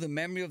honor the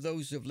memory of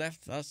those who have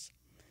left us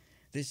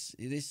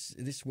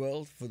this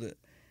world for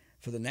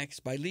the next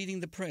by leading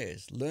the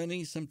prayers,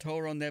 learning some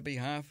Torah on their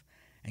behalf,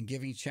 and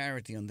giving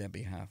charity on their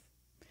behalf.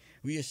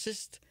 We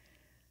assist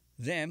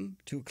them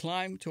to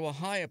climb to a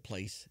higher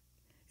place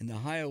in the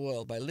higher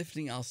world by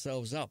lifting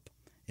ourselves up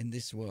in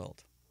this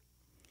world.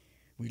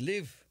 We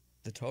live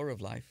the Torah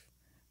of life,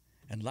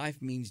 and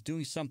life means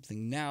doing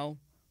something now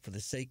for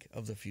the sake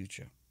of the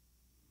future.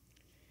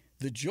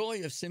 The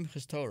joy of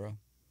Simchas Torah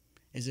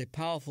is a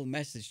powerful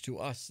message to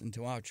us and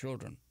to our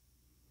children.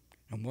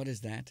 And what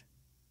is that?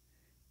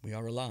 We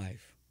are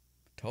alive.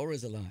 Torah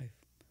is alive.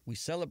 We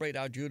celebrate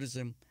our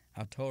Judaism,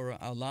 our Torah,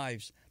 our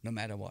lives, no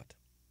matter what.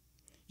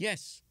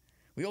 Yes,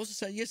 we also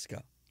say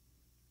Yizkar,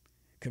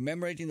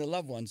 commemorating the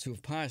loved ones who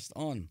have passed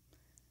on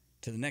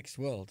to the next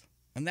world.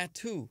 And that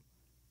too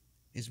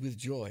is with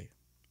joy.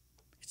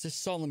 It's a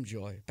solemn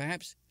joy,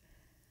 perhaps,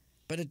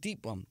 but a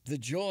deep one. The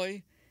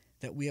joy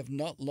that we have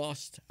not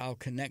lost our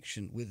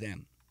connection with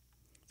them.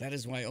 That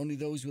is why only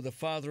those with a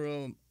father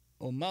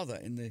or mother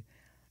in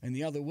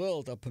the other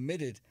world are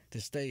permitted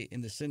to stay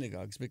in the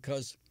synagogues,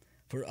 because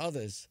for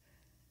others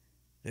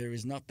there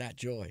is not that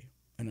joy.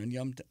 And on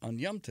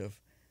Yom Tov,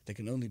 there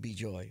can only be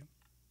joy.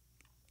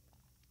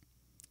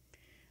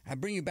 I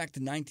bring you back to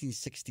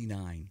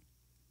 1969.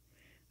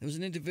 There was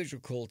an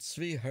individual called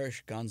Tzvi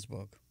Hirsch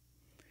Gansburg.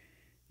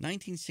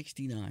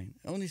 1969,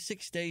 only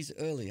 6 days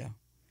earlier,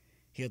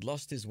 he had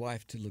lost his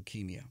wife to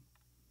leukemia.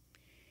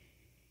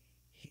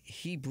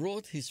 He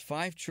brought his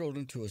 5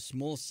 children to a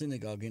small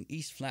synagogue in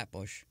East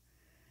Flatbush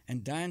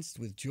and danced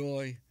with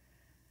joy,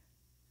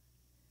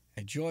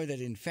 a joy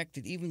that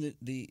infected even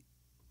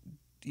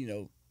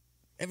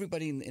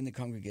everybody in the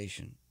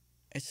congregation,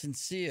 a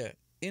sincere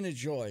inner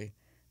joy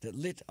that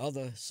lit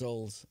other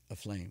souls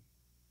aflame.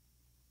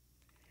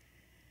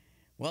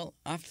 Well,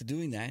 after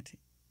doing that,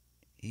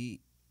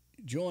 he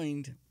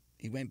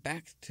went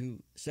back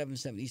to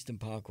 77 Eastern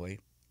Parkway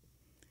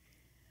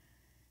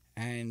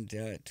and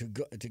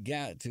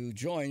to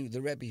join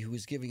the Rebbe who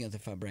was giving at the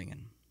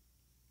Farbrengen.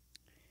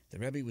 The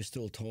Rebbe was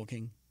still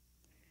talking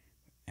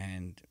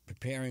and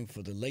preparing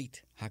for the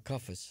late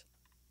Hakafas,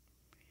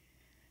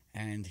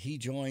 and he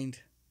joined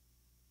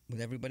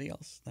with everybody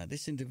else. Now,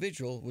 this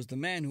individual was the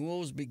man who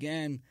always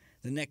began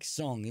the next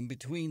song. In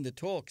between the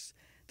talks,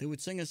 they would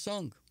sing a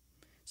song.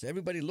 So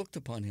everybody looked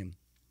upon him,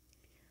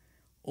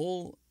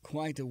 all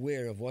quite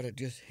aware of what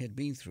had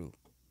been through,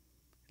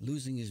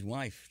 losing his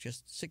wife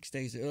just 6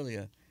 days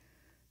earlier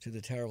to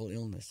the terrible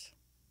illness.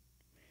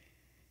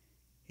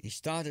 He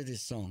started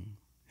his song.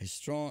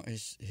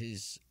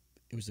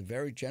 It was a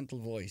very gentle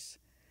voice,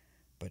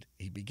 but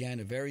he began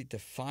a very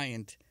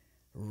defiant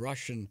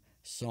Russian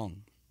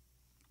song.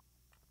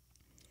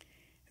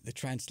 The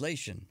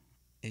translation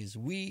is,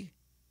 "We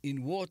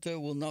in water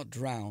will not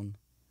drown,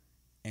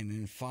 and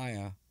in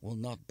fire will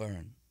not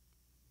burn."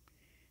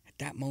 At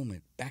that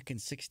moment, back in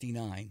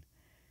 69,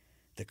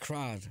 the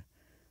crowd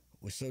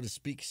was, so to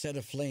speak, set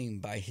aflame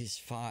by his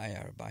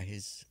fire, by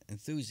his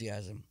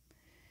enthusiasm,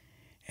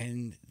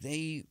 and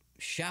they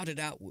shouted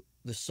out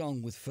the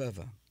song with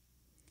fervor.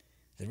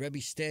 The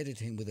Rebbe stared at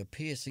him with a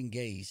piercing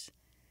gaze,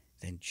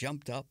 then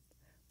jumped up,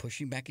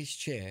 pushing back his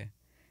chair,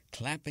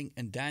 clapping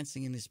and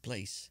dancing in his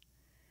place,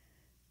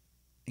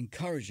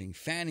 encouraging,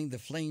 fanning the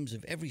flames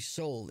of every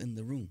soul in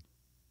the room.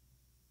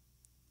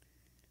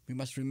 we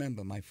must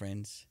remember, my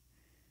friends,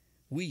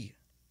 we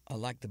are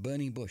like the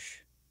burning bush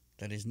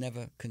that is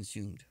never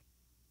consumed.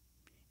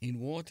 In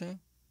water,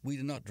 we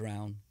do not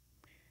drown.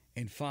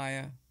 In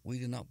fire, we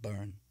do not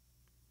burn.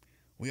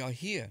 We are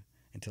here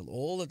until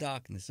all the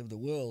darkness of the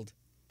world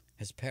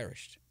has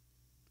perished.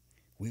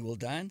 We will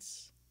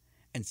dance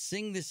and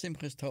sing the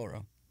Simchas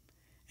Torah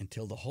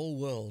until the whole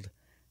world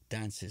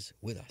dances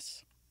with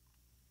us.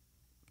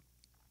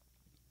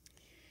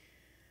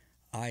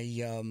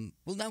 I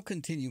will now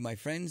continue, my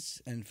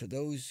friends, and for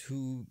those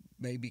who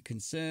may be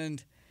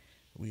concerned,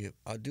 we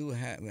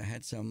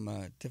had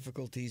some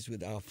difficulties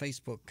with our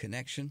Facebook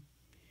connection,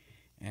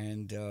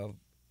 and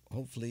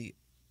hopefully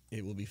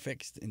it will be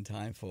fixed in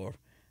time for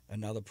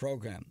another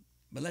program.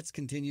 But let's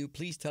continue.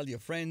 Please tell your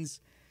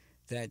friends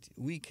that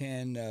we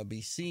can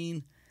be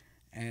seen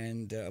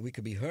and we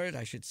could be heard,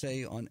 I should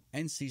say, on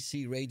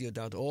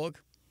nccradio.org.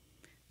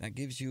 That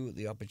gives you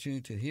the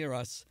opportunity to hear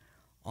us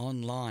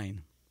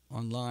online,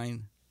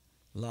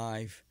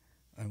 live,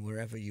 and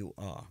wherever you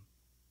are.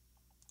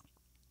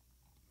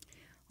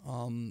 I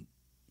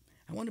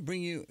want to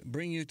bring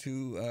you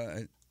to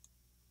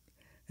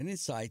an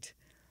insight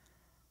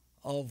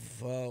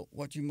of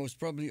what you most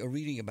probably are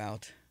reading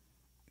about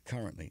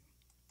currently.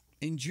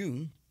 In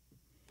June,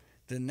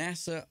 the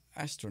NASA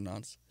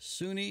astronauts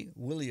Suni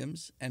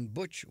Williams and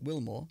Butch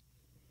Wilmore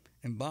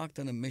embarked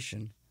on a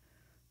mission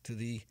to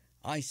the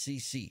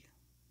ICC,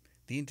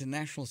 the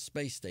International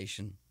Space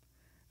Station,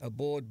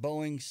 aboard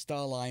Boeing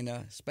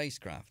Starliner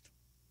spacecraft.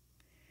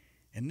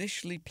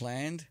 Initially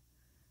planned,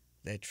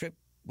 their trip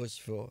was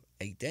for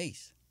 8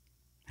 days.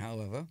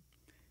 However,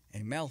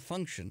 a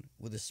malfunction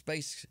with the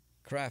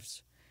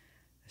spacecraft's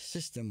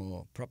system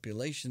or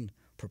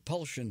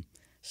propulsion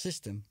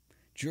system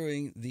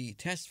during the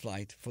test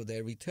flight for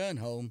their return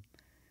home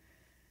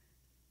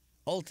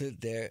altered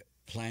their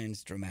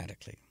plans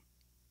dramatically.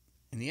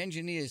 And the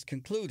engineers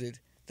concluded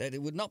that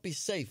it would not be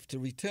safe to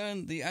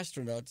return the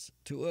astronauts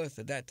to Earth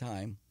at that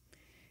time,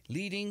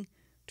 leading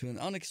to an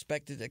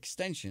unexpected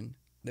extension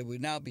that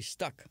would now be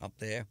stuck up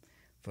there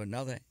for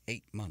another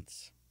 8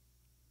 months.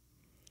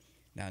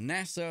 Now,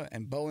 NASA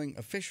and Boeing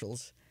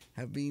officials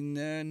have been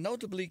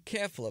notably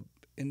careful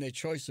in their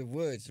choice of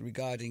words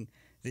regarding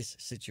this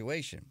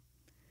situation.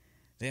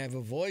 They have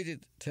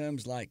avoided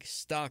terms like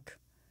stuck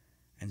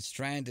and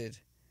stranded,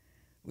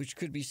 which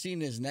could be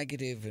seen as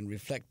negative and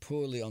reflect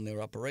poorly on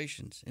their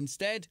operations.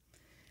 Instead,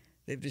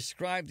 they've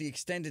described the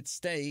extended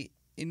stay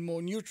in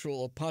more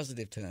neutral or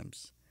positive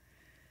terms.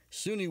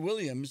 Suni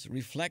Williams,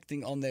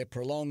 reflecting on their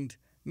prolonged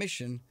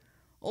mission,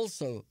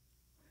 also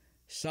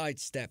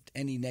sidestepped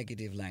any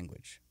negative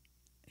language.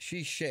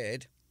 She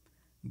shared,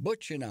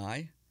 "Butch and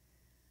I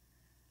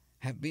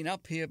have been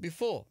up here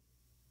before,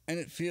 and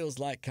it feels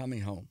like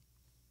coming home.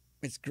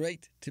 It's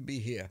great to be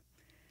here,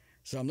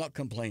 so I'm not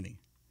complaining."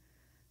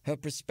 Her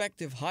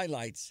perspective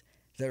highlights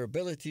their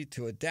ability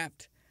to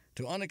adapt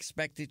to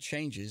unexpected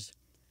changes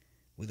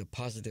with a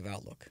positive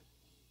outlook.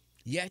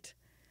 Yet,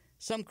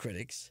 some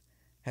critics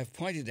have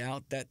pointed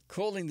out that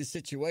calling the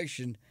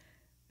situation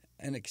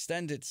an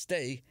extended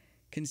stay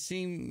can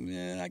seem,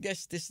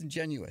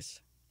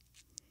 disingenuous.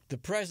 The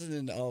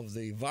president of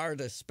the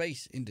Varda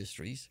Space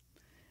Industries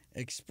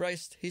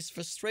expressed his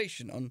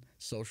frustration on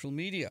social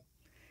media,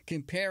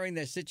 comparing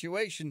their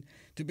situation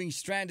to being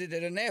stranded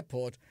at an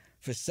airport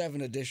for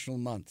 7 additional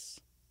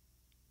months.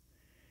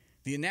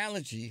 The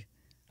analogy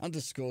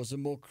underscores a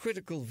more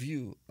critical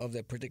view of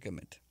their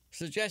predicament,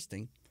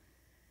 suggesting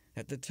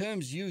that the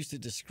terms used to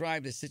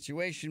describe the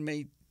situation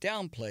may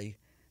downplay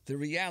the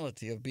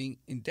reality of being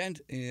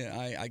indefinitely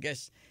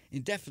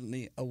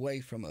away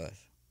from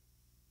Earth.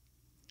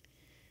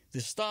 The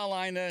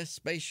Starliner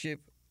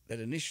spaceship that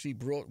initially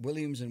brought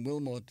Williams and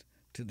Wilmore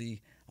to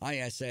the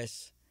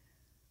ISS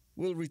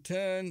will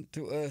return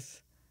to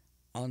Earth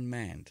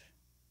unmanned.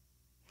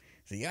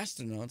 The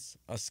astronauts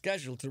are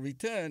scheduled to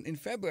return in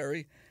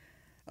February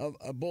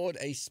aboard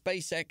a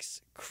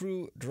SpaceX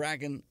Crew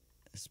Dragon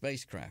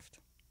spacecraft.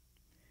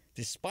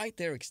 Despite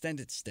their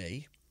extended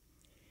stay,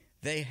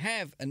 they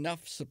have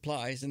enough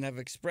supplies and have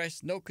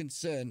expressed no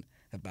concern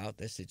about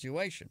their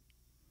situation.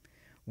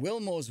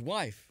 Wilmore's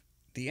wife,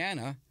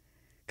 Deanna,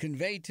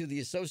 conveyed to the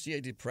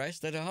Associated Press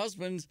that her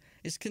husband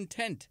is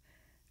content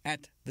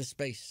at the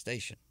space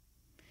station.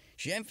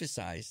 She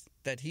emphasized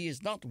that he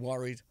is not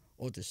worried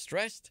or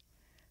distressed,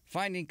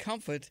 finding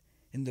comfort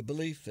in the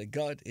belief that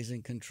God is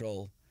in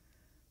control,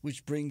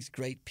 which brings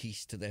great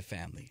peace to their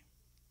family.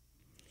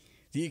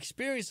 The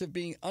experience of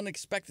being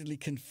unexpectedly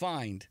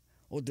confined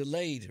or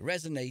delayed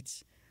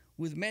resonates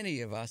with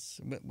many of us,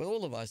 with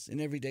all of us in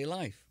everyday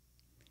life.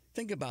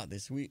 Think about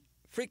this. We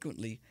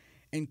frequently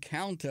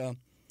encounter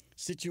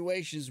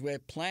situations where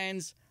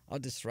plans are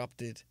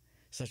disrupted,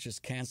 such as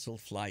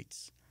canceled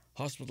flights,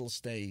 hospital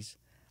stays,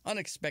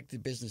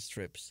 unexpected business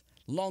trips,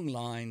 long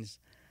lines,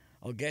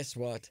 or guess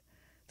what?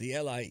 The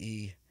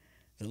LIE,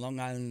 the Long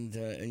Island,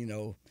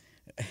 the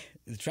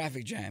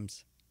traffic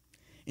jams.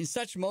 In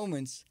such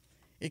moments,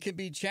 it can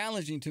be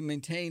challenging to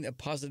maintain a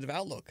positive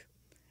outlook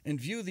and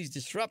view these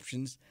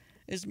disruptions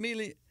as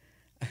merely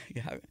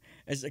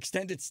as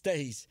extended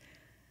stays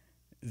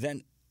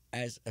than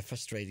as a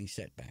frustrating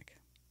setback.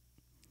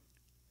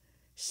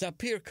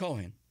 Sapir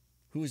Cohen,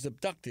 who was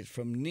abducted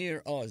from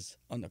near Oz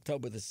on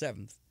October the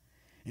 7th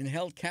and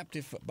held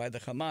captive by the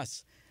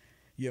Hamas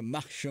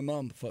Yamach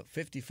Shemam for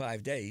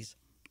 55 days,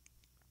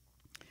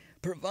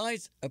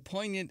 provides a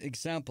poignant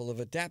example of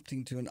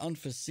adapting to an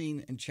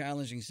unforeseen and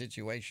challenging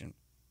situation.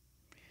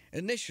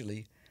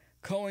 Initially,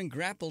 Cohen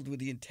grappled with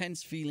the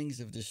intense feelings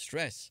of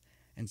distress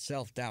and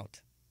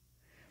self-doubt,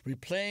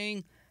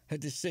 replaying her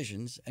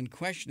decisions and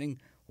questioning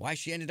why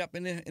she ended up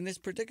in this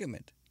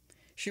predicament.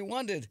 She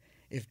wondered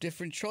if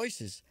different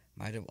choices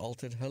might have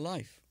altered her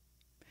life.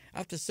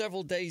 After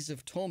several days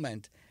of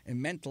torment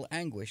and mental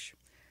anguish,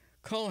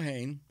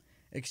 Cohen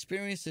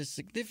experienced a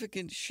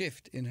significant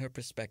shift in her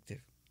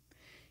perspective.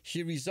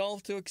 She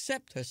resolved to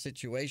accept her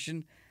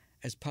situation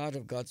as part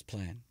of God's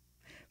plan,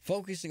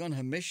 focusing on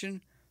her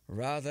mission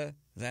rather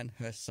than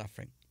her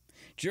suffering.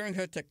 During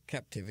her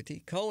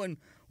captivity, Cohen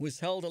was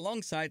held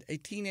alongside a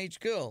teenage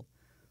girl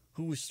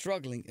who was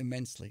struggling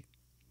immensely.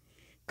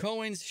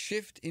 Cohen's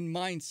shift in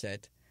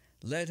mindset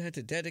led her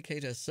to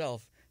dedicate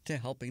herself to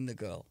helping the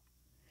girl.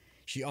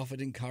 She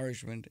offered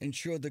encouragement,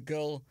 ensured the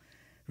girl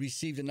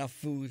received enough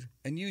food,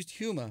 and used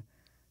humor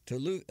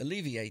to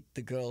alleviate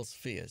the girl's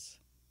fears.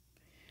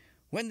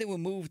 When they were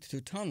moved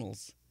to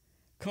tunnels,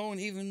 Cohen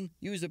even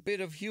used a bit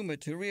of humor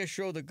to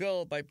reassure the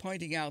girl by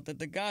pointing out that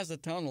the Gaza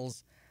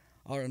tunnels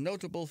are a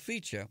notable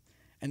feature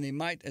and they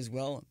might as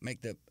well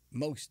make the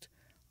most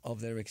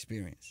of their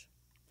experience.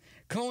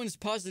 Cohen's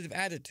positive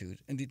attitude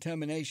and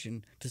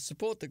determination to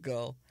support the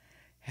girl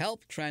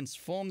helped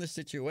transform the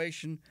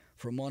situation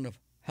from one of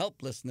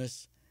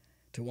helplessness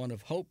to one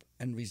of hope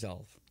and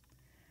resolve.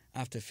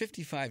 After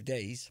 55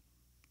 days,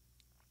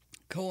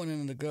 Cohen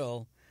and the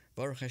girl,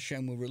 Baruch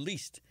Hashem, were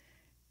released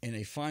in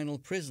a final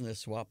prisoner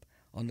swap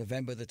on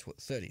November the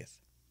 30th.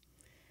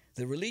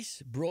 The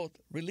release brought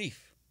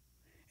relief,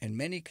 and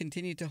many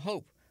continued to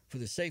hope for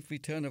the safe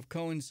return of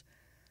Cohen's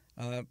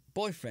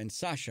boyfriend,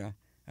 Sasha,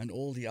 and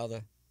all the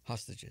other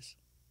hostages.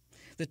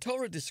 The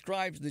Torah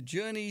describes the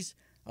journeys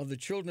of the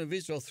children of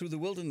Israel through the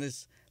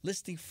wilderness,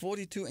 listing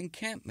 42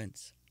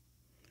 encampments.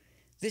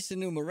 This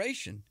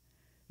enumeration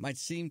might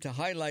seem to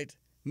highlight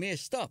mere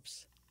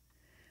stops,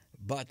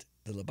 but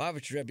the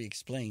Lubavitch Rebbe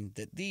explained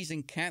that these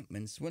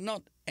encampments were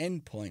not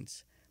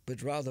endpoints,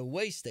 but rather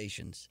way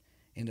stations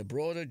in a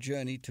broader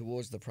journey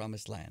towards the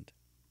Promised Land.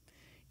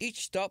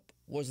 Each stop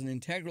was an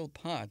integral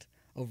part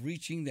of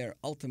reaching their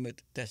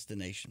ultimate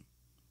destination.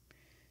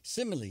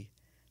 Similarly,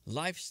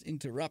 life's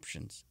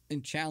interruptions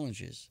and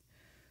challenges,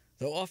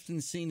 though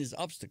often seen as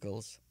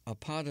obstacles, are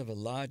part of a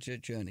larger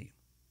journey.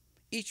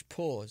 Each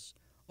pause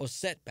or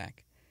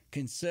setback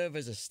can serve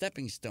as a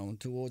stepping stone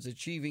towards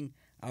achieving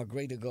our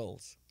greater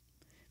goals.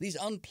 These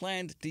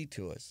unplanned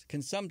detours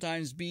can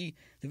sometimes be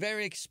the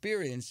very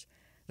experience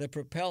that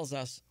propels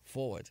us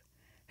forward,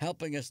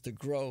 helping us to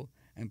grow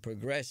and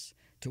progress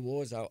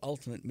towards our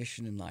ultimate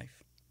mission in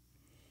life.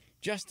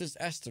 Just as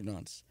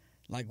astronauts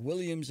like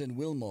Williams and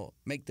Wilmore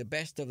make the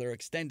best of their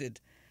extended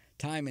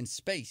time and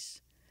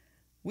space,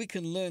 we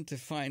can learn to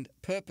find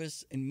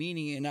purpose and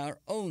meaning in our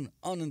own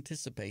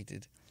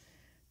unanticipated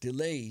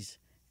delays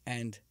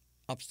and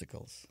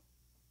obstacles.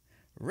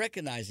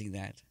 Recognizing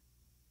that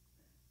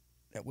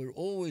we're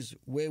always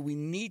where we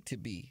need to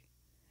be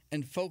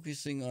and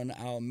focusing on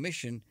our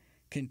mission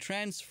can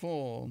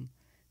transform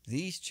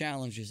these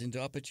challenges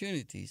into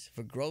opportunities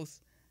for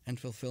growth and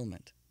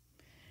fulfillment.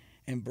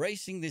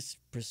 Embracing this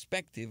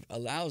perspective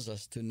allows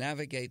us to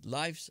navigate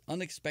life's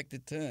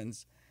unexpected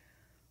turns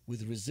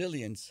with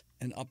resilience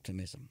and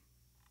optimism.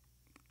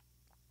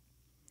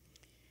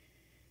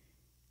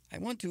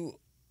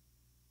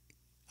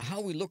 How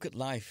we look at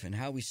life and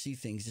how we see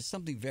things is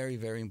something very,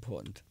 very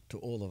important to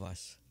all of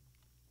us.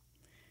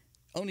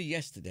 Only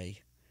yesterday,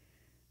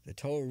 the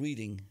Torah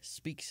reading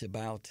speaks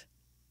about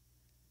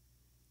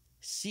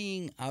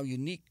seeing our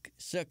unique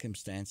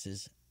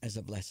circumstances as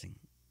a blessing.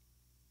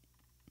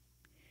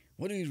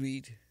 What do we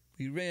read?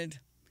 We read,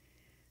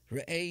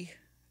 Re'eh,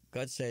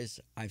 God says,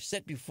 I've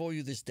set before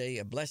you this day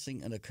a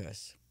blessing and a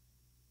curse.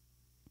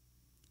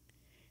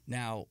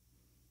 Now,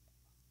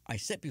 I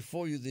set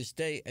before you this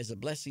day as a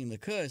blessing and a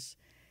curse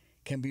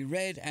can be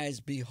read as,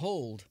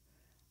 behold,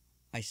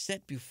 I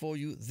set before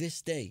you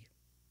this day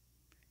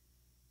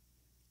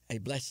a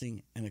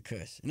blessing and a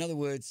curse. In other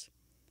words,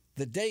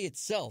 the day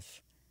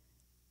itself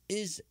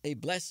is a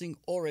blessing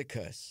or a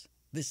curse.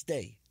 This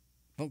day,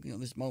 focusing on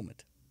this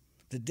moment.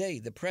 The day,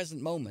 the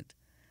present moment,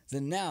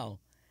 the now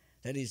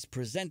that is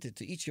presented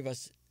to each of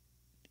us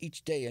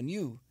each day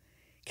anew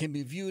can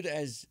be viewed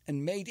as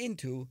and made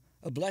into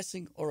a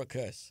blessing or a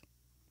curse.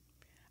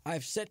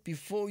 I've set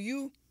before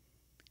you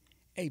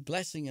a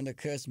blessing and a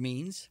curse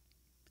means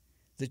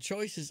the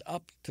choice is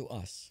up to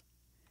us.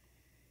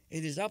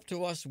 It is up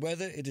to us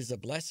whether it is a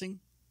blessing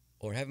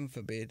or, heaven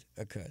forbid,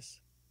 a curse.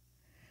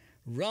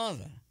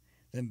 Rather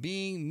than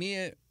being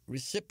mere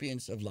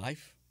recipients of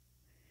life,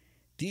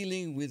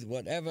 dealing with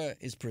whatever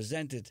is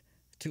presented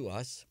to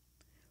us,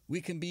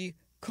 we can be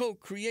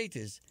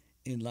co-creators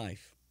in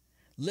life,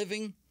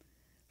 living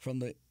from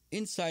the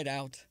inside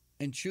out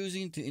and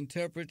choosing to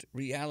interpret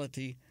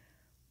reality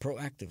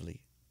proactively.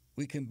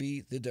 We can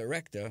be the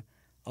director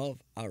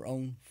of our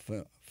own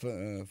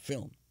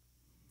film.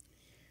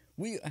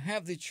 We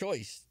have the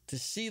choice to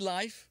see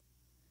life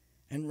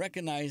and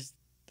recognize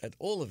that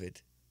all of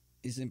it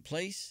is in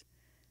place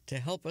to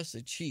help us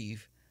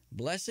achieve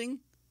blessing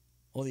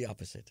or the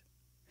opposite.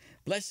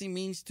 Blessing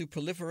means to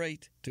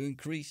proliferate, to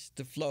increase,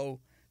 to flow,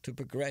 to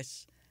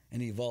progress,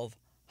 and evolve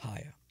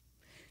higher.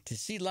 To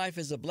see life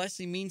as a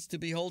blessing means to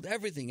behold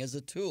everything as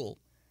a tool,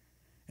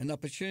 an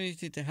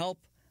opportunity to help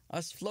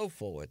us flow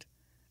forward,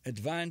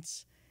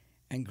 advance,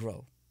 and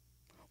grow.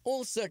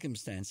 All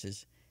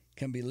circumstances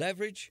can be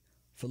leveraged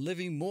for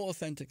living more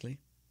authentically,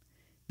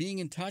 being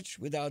in touch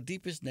with our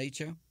deepest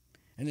nature,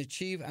 and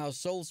achieve our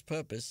soul's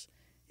purpose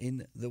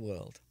in the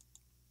world.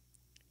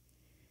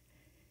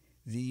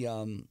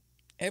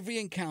 Every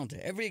encounter,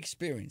 every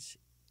experience,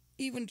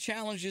 even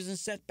challenges and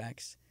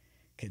setbacks,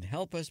 can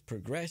help us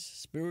progress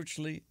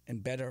spiritually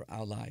and better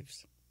our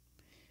lives.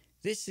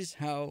 This is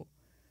how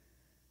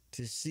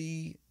to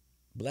see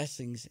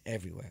blessings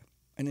everywhere.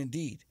 And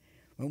indeed,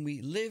 when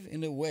we live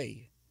in a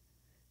way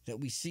that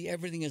we see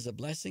everything as a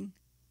blessing,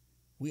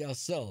 we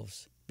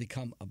ourselves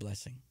become a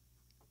blessing.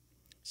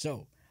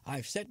 So,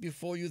 I've set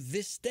before you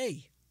this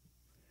day.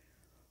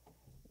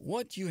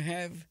 What you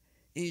have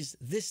is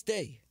this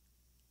day,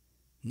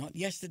 not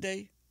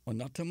yesterday or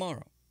not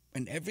tomorrow.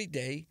 And every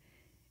day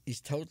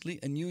is totally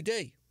a new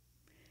day.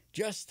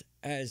 Just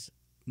as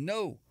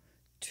no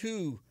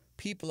two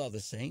people are the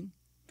same,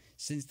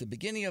 since the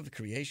beginning of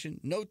creation,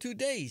 no 2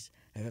 days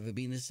have ever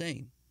been the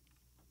same.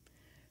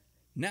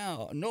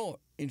 Now, nor,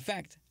 in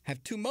fact,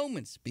 have 2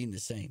 moments been the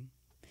same.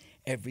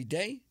 Every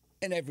day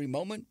and every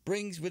moment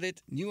brings with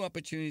it new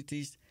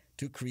opportunities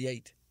to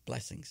create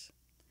blessings.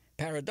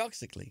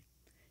 Paradoxically,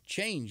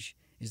 change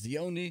is the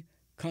only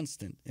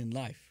constant in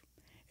life.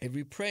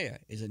 Every prayer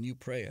is a new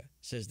prayer,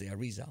 says the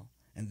Arizal,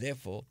 and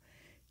therefore,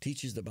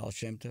 teaches the Baal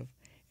Shem Tov,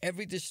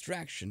 every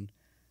distraction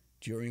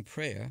during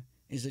prayer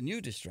is a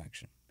new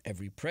distraction.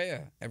 Every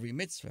prayer, every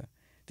mitzvah,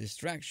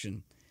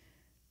 distraction,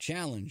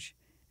 challenge,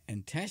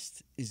 and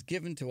test is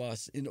given to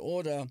us in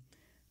order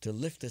to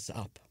lift us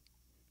up,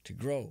 to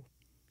grow,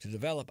 to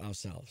develop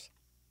ourselves.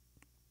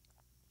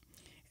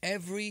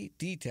 Every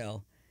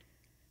detail,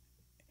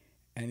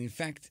 and in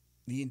fact,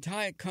 the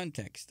entire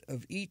context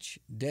of each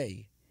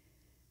day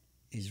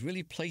is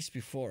really placed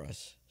before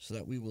us so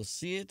that we will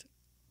see it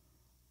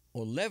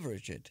or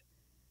leverage it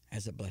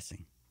as a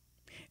blessing.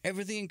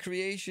 Everything in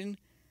creation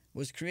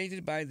was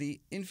created by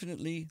the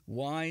infinitely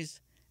wise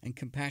and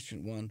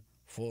compassionate one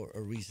for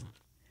a reason.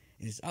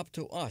 It is up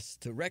to us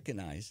to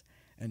recognize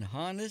and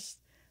harness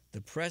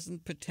the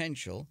present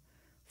potential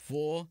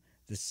for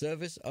the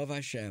service of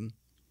Hashem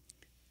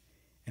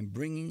and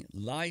bringing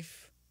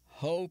life,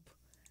 hope,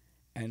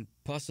 and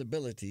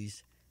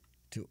possibilities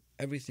to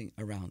everything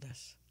around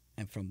us.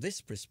 And from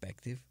this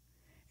perspective,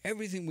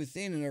 everything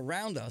within and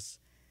around us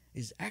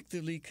is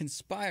actively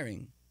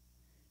conspiring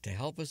to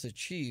help us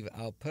achieve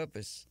our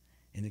purpose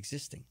in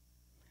existing.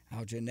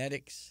 Our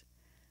genetics,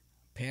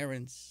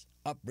 parents,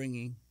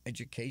 upbringing,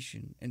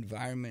 education,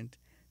 environment,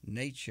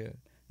 nature,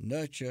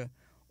 nurture,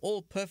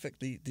 all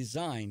perfectly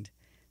designed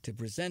to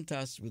present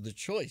us with the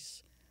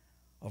choice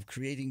of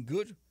creating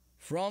good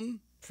from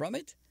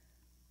it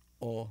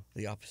or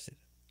the opposite.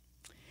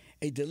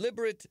 A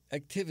deliberate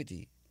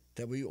activity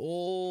that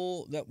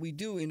we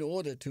do in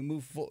order to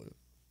move forward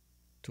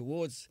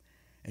towards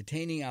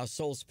attaining our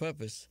soul's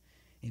purpose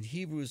in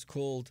Hebrew is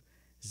called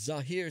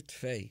Zahir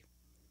Tfei,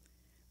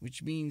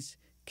 which means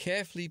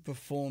carefully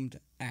performed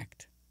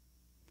act.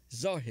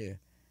 Zahir,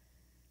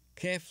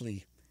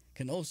 carefully,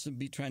 can also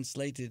be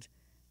translated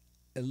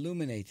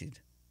illuminated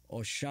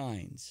or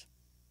shines.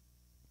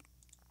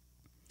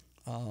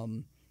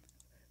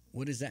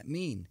 What does that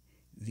mean?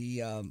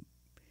 The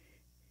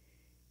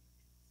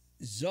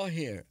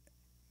Zahir,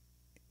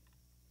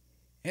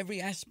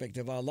 every aspect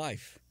of our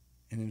life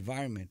and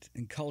environment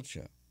and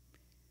culture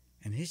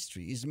and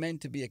history is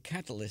meant to be a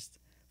catalyst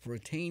for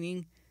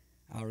attaining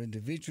our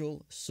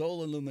individual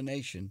soul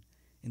illumination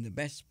in the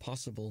best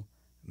possible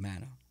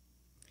manner.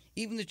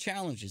 Even the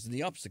challenges and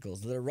the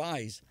obstacles that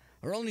arise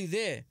are only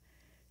there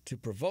to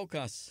provoke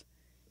us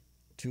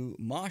to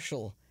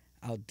marshal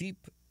our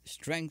deep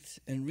strengths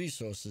and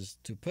resources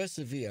to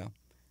persevere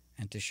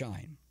and to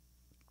shine.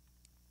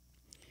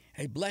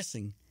 A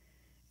blessing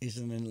is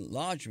an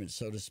enlargement,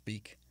 so to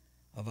speak,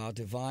 of our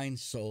divine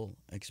soul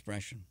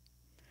expression,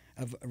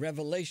 of a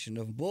revelation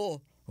of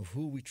more of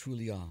who we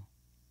truly are.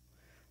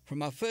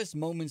 From our first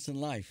moments in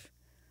life,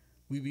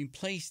 we've been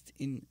placed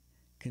in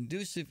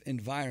conducive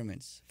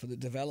environments for the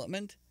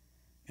development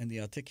and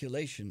the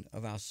articulation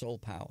of our soul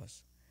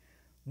powers.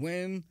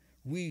 When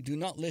we do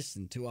not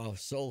listen to our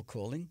soul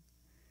calling,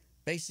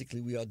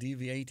 basically we are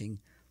deviating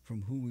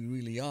from who we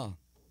really are,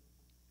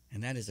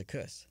 and that is a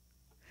curse.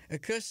 A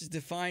curse is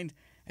defined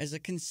as a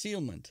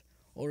concealment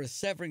or a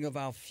severing of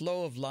our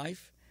flow of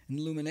life and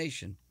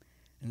illumination,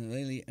 and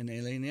an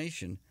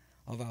alienation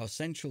of our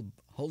essential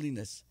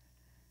holiness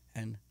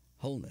and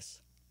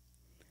wholeness.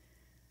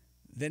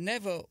 There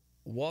never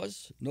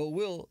was, nor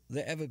will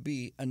there ever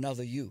be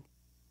another you.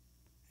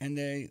 And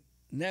there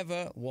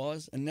never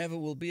was and never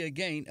will be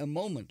again a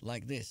moment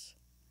like this.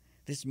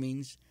 This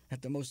means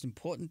that the most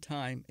important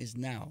time is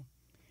now,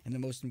 and the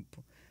most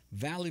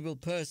valuable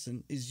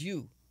person is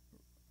you,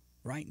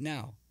 right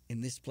now, in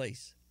this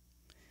place.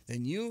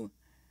 Then you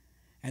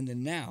and the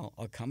now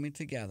are coming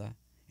together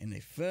in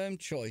a firm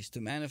choice to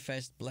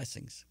manifest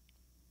blessings.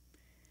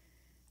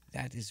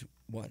 That is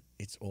what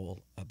it's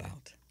all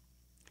about.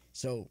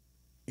 So,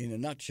 in a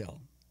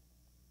nutshell,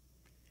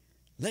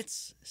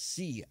 let's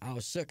see our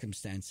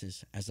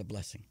circumstances as a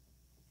blessing.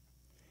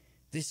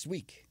 This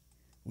week,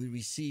 we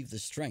receive the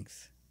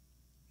strength,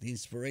 the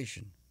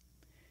inspiration,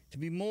 to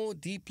be more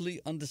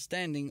deeply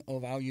understanding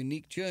of our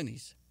unique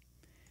journeys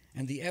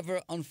and the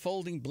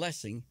ever-unfolding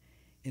blessing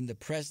in the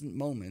present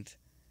moment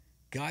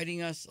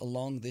guiding us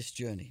along this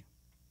journey.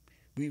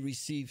 We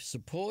receive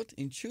support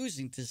in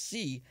choosing to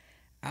see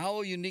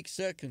our unique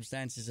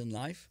circumstances in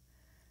life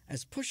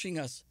as pushing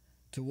us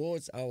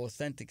towards our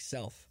authentic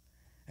self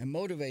and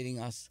motivating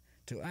us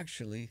to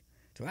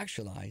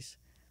actualize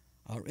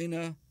our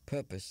inner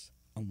purpose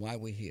and why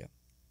we're here.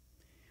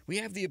 We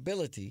have the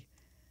ability,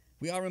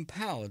 we are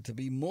empowered to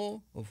be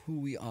more of who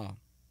we are.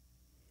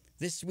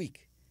 This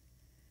week,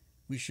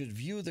 we should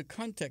view the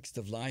context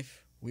of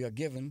life we are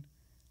given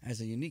as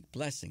a unique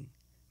blessing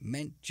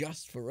meant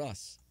just for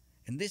us.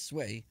 In this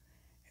way,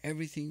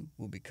 everything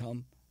will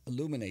become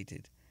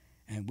illuminated,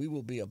 and we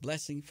will be a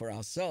blessing for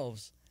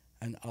ourselves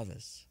and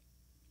others.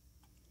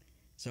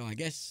 So I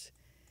guess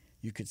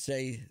you could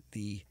say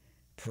the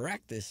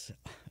practice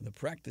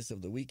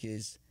of the week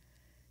is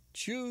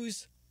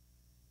choose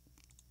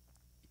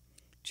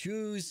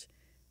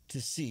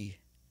to see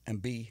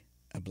and be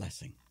a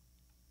blessing.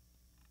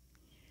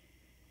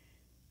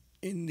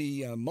 In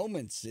the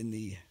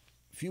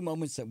few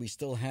moments that we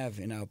still have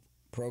in our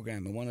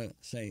program, I want to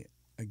say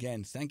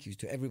again, thank you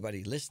to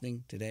everybody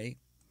listening today.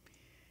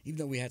 Even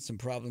though we had some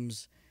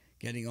problems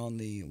getting on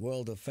the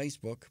world of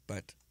Facebook,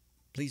 but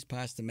please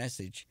pass the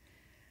message.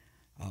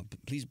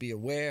 Please be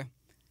aware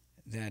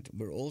that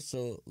we're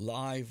also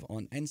live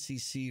on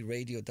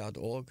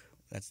nccradio.org.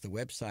 That's the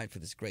website for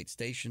this great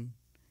station,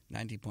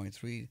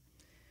 90.3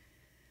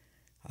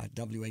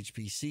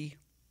 WHPC.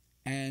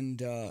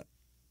 And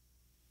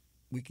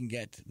we can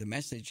get the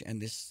message, and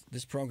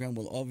this program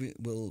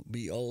will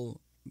be on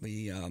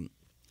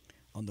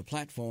the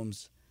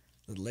platforms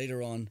a little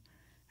later on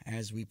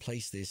as we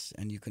place this,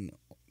 and you can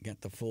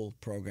get the full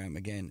program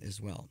again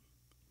as well.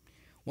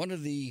 One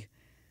of the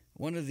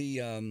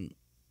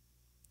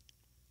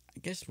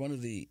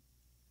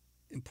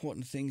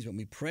important things when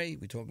we pray,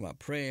 we talk about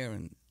prayer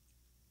and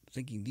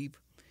thinking deep.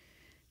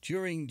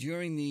 During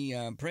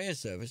the prayer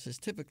services,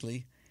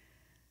 typically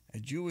a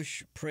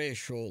Jewish prayer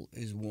shawl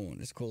is worn.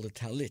 It's called a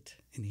talit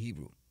in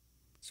Hebrew.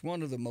 It's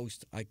one of the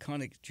most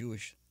iconic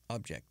Jewish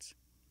objects.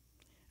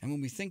 And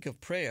when we think of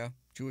prayer,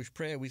 Jewish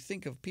prayer, we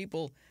think of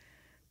people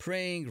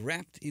praying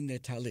wrapped in their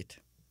talit.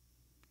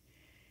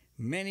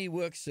 Many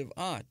works of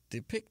art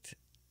depict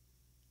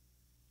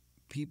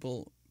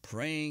people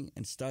praying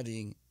and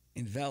studying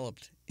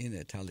enveloped in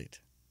a talit.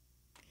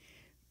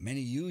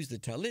 Many use the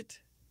talit,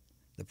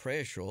 the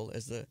prayer shawl,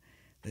 as the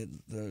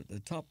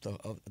top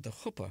of the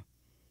chuppah,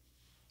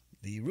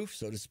 the roof,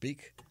 so to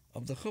speak,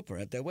 of the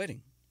chuppah at their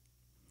wedding.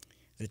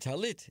 The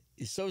talit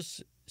is so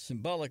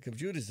symbolic of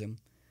Judaism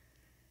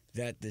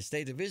that the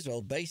State of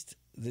Israel based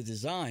the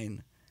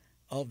design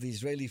of the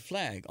Israeli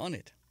flag on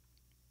it.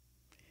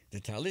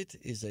 The talit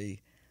is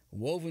a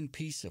woven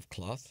piece of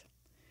cloth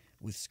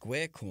with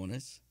square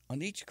corners.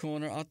 On each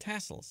corner are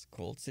tassels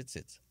called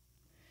tzitzits.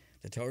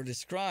 The Torah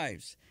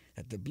describes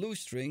that the blue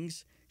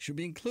strings should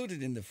be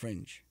included in the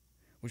fringe,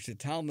 which the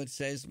Talmud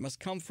says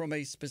must come from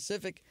a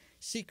specific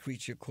sea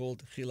creature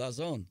called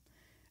chilazon,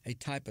 a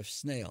type of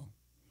snail.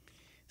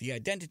 The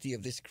identity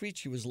of this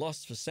creature was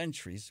lost for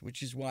centuries,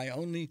 which is why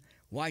only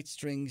white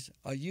strings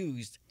are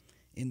used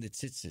in the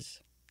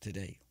tzitzis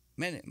today.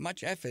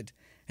 Much effort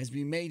has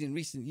been made in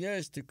recent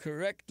years to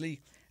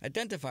correctly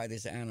identify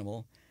this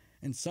animal,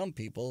 and some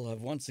people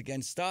have once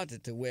again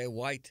started to wear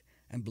white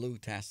and blue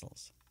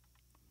tassels.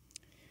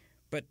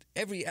 But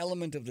every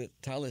element of the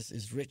talis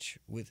is rich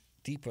with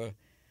deeper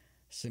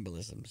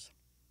symbolisms.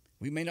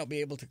 We may not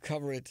be able to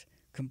cover it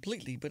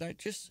completely, but I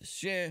just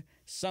share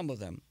some of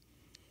them.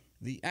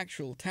 The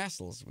actual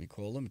tassels, we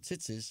call them,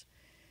 tzitzis,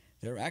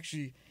 there are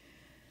actually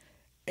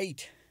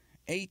eight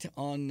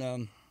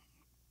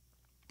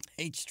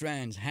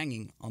strands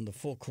hanging on the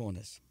four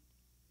corners.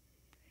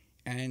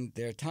 And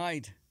they're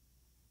tied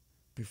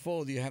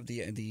before you have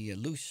the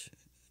loose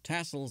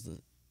tassels,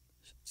 the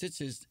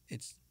tzitzis.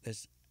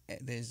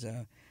 There's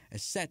a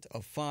set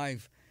of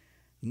 5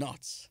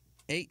 knots.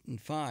 8 and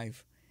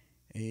 5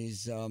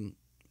 is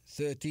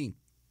 13.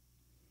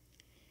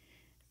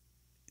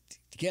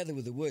 Together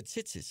with the word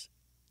tzitzis,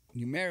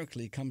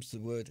 numerically comes the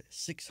word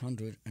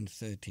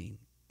 613.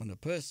 When a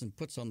person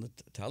puts on the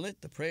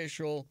talit, the prayer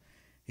shawl,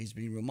 he's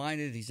been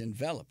reminded he's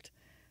enveloped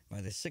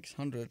by the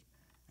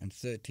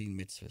 613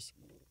 mitzvahs.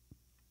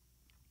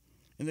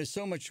 And there's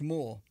so much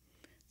more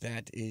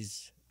that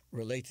is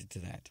related to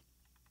that.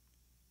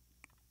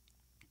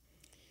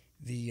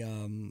 The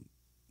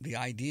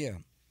idea,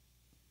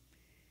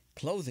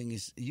 clothing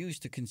is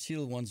used to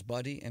conceal one's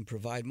body and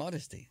provide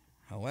modesty.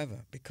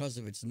 However, because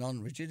of its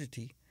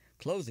non-rigidity,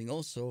 clothing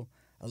also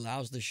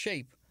allows the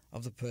shape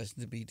of the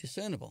person to be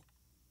discernible.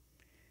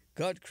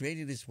 God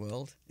created this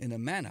world in a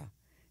manner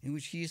in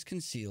which he is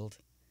concealed,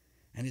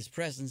 and his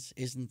presence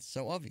isn't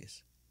so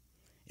obvious.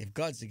 If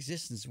God's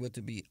existence were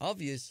to be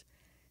obvious,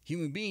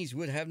 human beings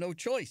would have no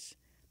choice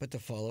but to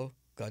follow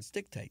God's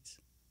dictates.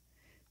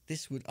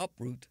 This would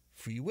uproot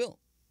free will,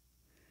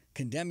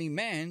 condemning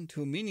man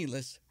to a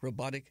meaningless,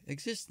 robotic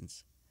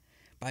existence.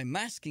 By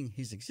masking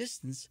his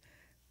existence,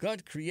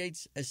 God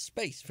creates a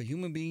space for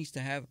human beings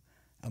to have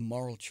a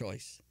moral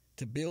choice,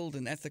 to build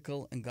an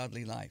ethical and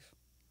godly life.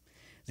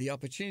 The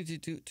opportunity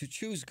to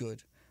choose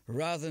good,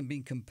 rather than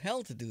being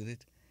compelled to do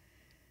it,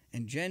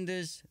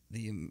 engenders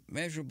the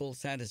immeasurable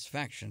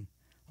satisfaction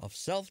of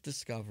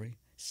self-discovery,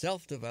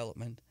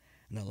 self-development,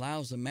 and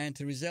allows a man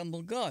to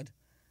resemble God,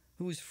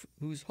 who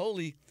is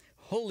wholly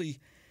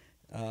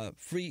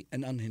free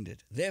and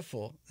unhindered.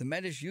 Therefore, the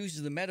Medrash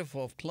uses the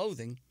metaphor of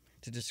clothing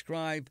to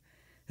describe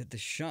that the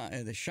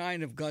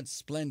shine of God's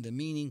splendor,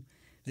 meaning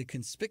the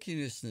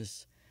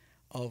conspicuousness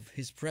of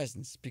his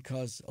presence,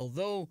 because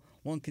although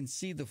one can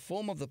see the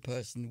form of the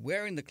person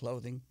wearing the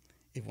clothing,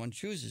 if one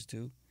chooses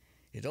to,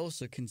 it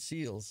also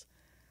conceals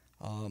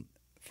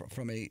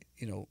from a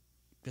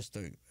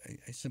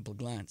simple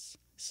glance.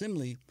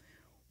 Similarly,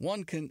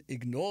 one can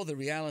ignore the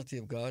reality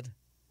of God,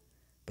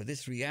 but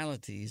this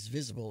reality is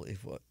visible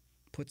if one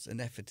puts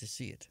an effort to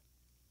see it.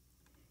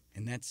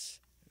 And that's,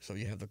 so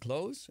you have the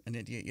clothes, and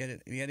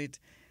yet it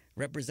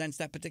represents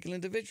that particular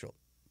individual.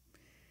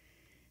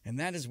 And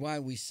that is why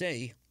we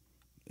say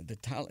the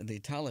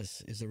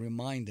talis is a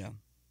reminder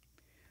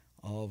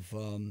of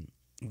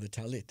the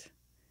talit.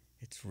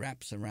 It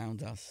wraps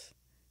around us,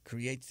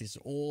 creates this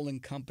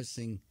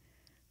all-encompassing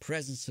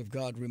presence of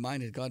God,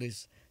 reminded God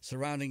is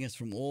surrounding us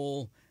from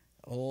all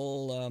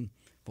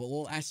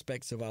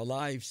aspects of our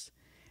lives.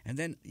 And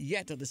then,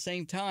 yet at the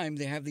same time,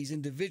 they have these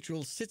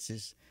individual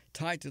tzitzis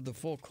tied to the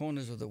four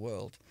corners of the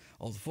world,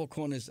 or the four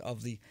corners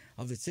of the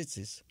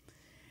tzitzis.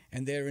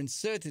 And they're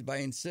inserted by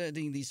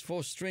inserting these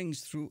four strings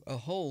through a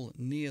hole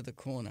near the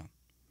corner.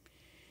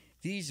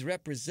 These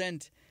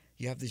represent,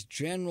 you have this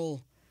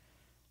general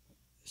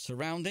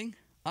surrounding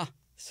of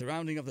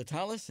the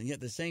talis, and yet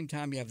at the same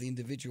time you have the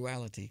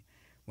individuality.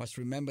 Must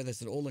remember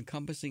there's an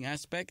all-encompassing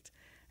aspect,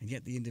 and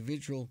yet the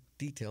individual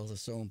details are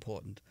so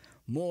important.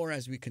 More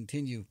as we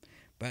continue,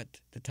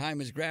 but the time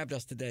has grabbed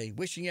us today.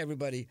 Wishing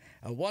everybody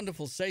a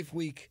wonderful, safe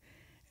week,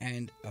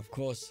 and of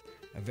course,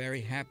 a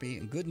very happy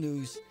and good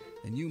news.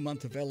 The new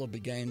month of Elul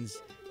begins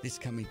this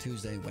coming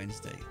Tuesday and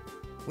Wednesday.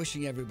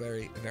 Wishing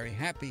everybody a very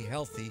happy,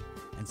 healthy,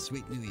 and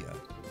sweet New Year.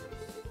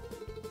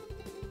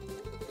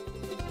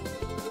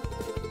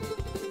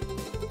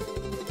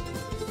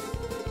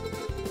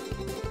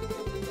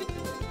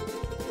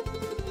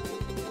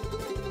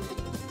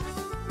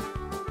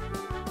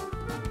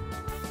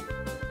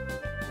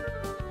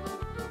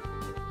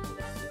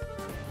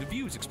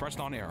 Expressed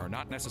on air are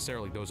not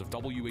necessarily those of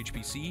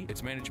WHPC,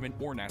 its management,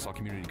 or Nassau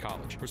Community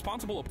College.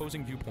 Responsible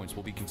opposing viewpoints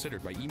will be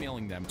considered by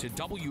emailing them to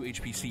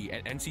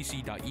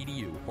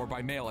whpc@ncc.edu or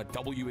by mail at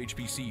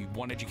WHPC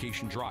 1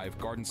 Education Drive,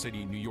 Garden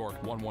City, New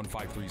York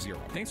 11530.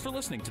 Thanks for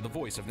listening to the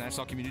voice of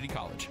Nassau Community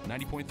College,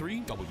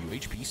 90.3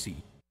 WHPC.